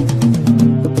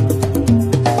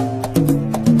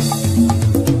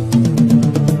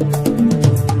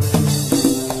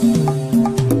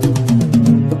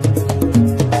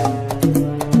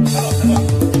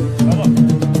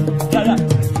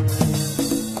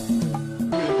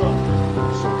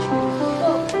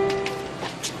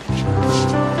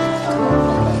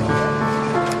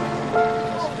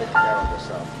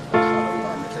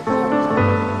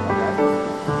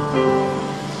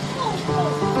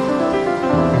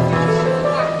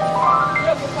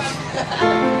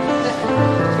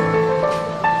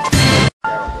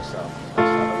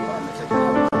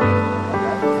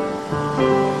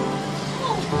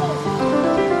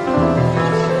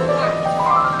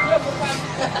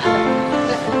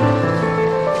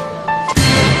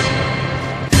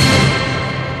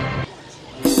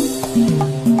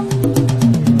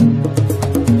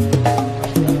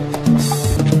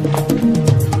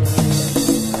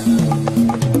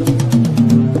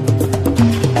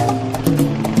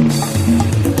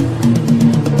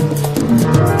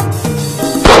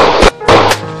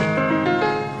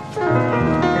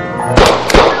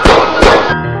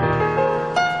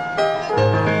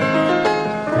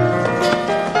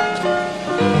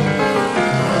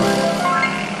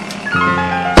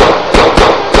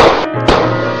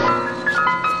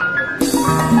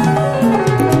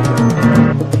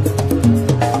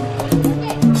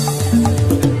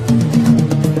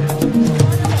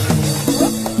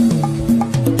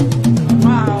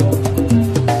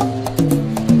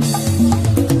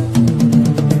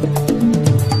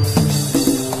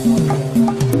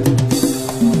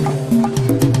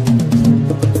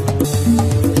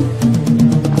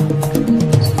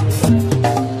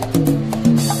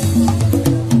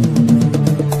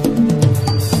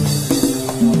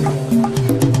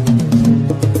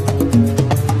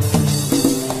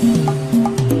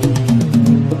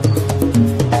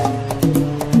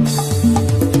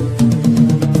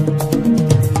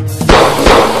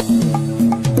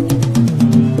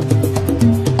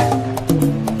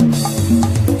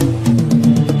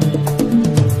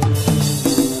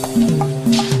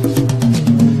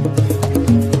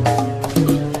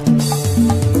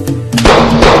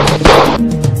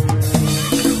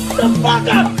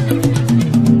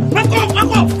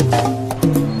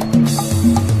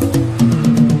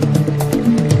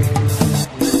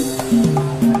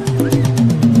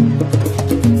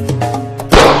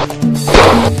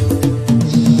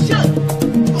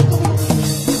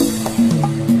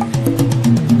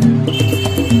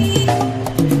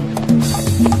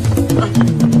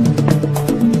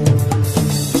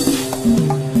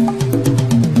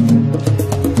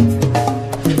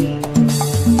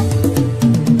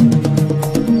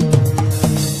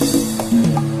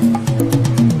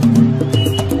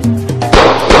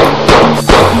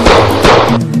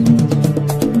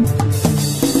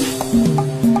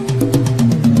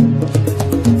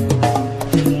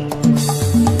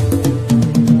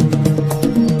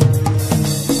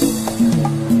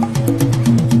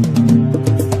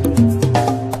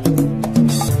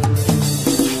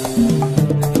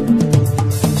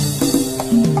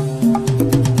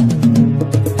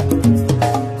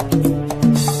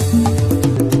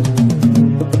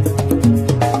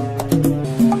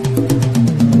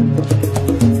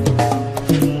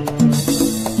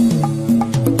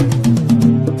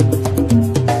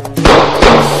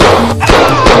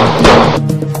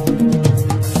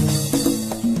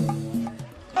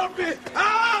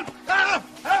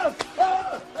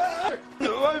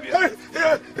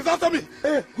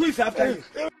 Who is after you?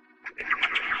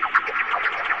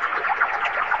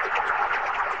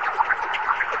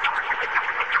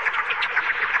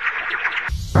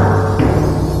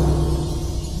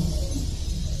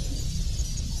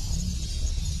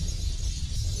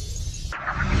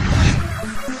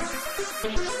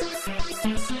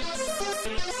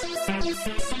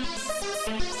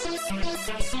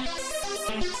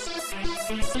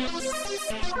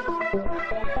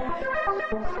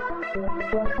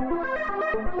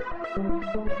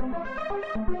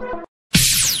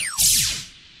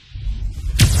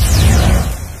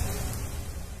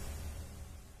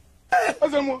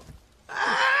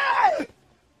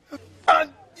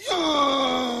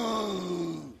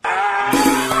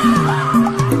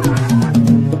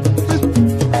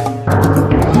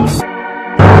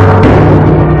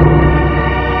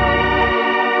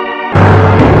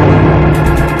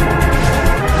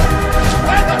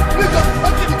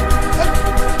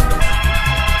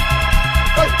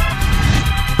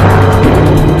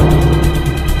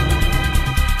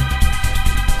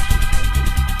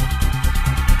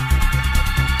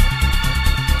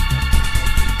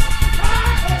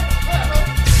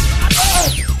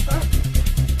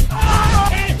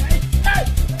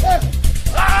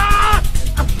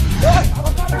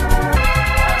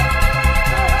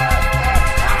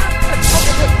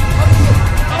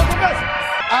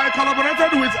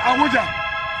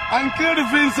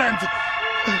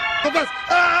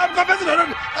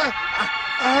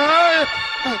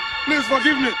 Please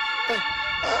forgive me.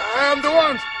 I am the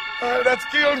one that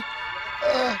killed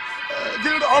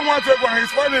Onwachekwa and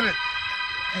his family.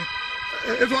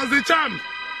 It was the charm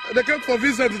they kept for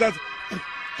Vincent that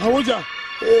Abuja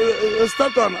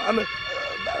stepped on, and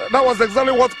that was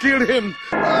exactly what killed him.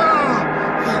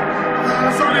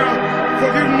 Sorry,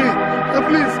 forgive me.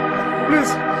 Please,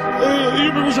 you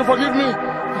people should forgive me.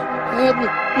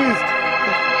 Please.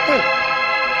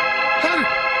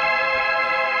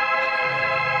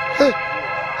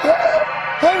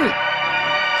 Henry,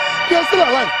 you're still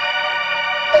alive.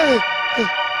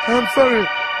 I'm sorry.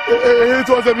 It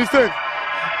was a mistake.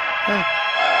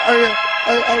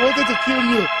 I wanted to kill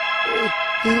you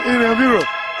in a mirror,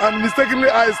 and mistakenly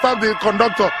I stabbed the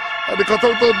conductor, and the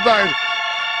conductor died.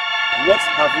 What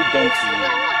have you done to me?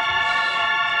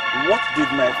 What did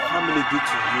my family do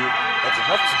to you that you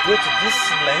have to go to this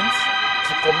length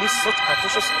to commit such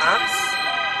atrocious acts?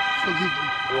 Forgive me.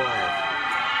 Why?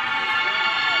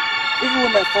 Even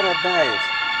when my father died,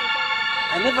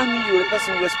 I never knew you were the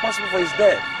person responsible for his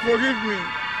death. Forgive me.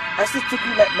 I still took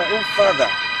you like my own father.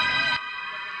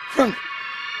 Frank,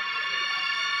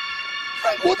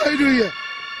 what are you doing here?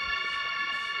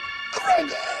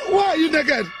 Frank, why are you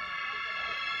naked?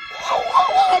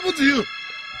 What happened to you?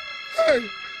 Hey,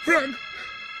 Frank.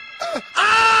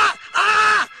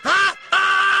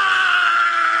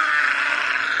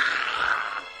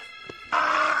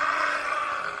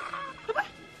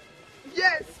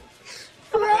 Yes,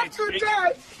 you have to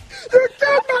die. You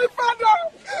killed my father.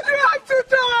 You have to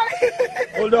die.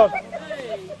 Hold on.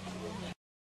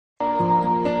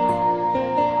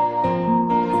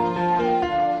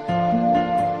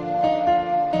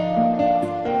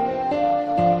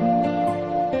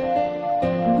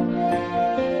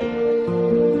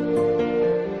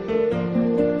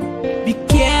 Be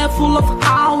careful of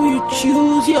how you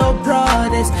choose your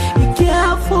brothers. Be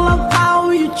careful of how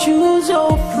you choose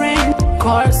your friends.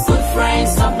 Cause good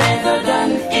friends are better than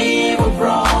evil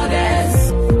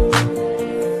brothers.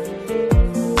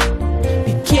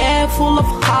 Be careful of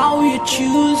how you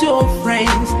choose your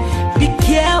friends. Be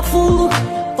careful,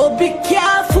 oh be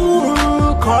careful.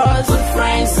 Cause good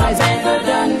friends are better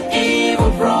than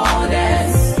evil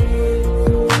brothers.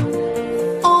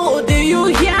 Oh, do you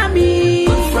hear me?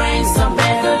 Good friends are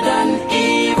better than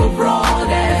evil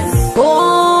brothers.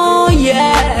 Oh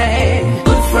yeah,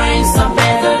 good friends are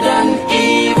better than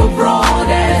evil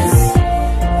brothers.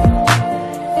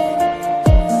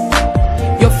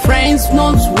 Your friends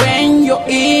knows when you're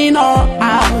in or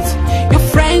out. Your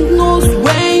friend knows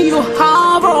when you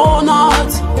have or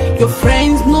not. Your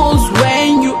friends knows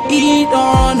when you eat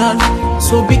or not.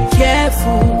 So be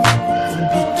careful,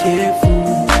 be careful.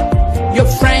 Your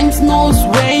friends knows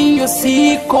when you're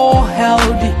sick or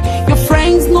healthy. Your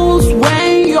friends knows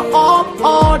when you're up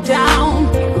or down.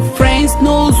 Your friends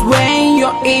knows when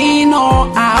you're in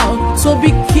or out. So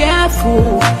be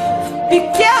careful, be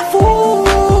careful.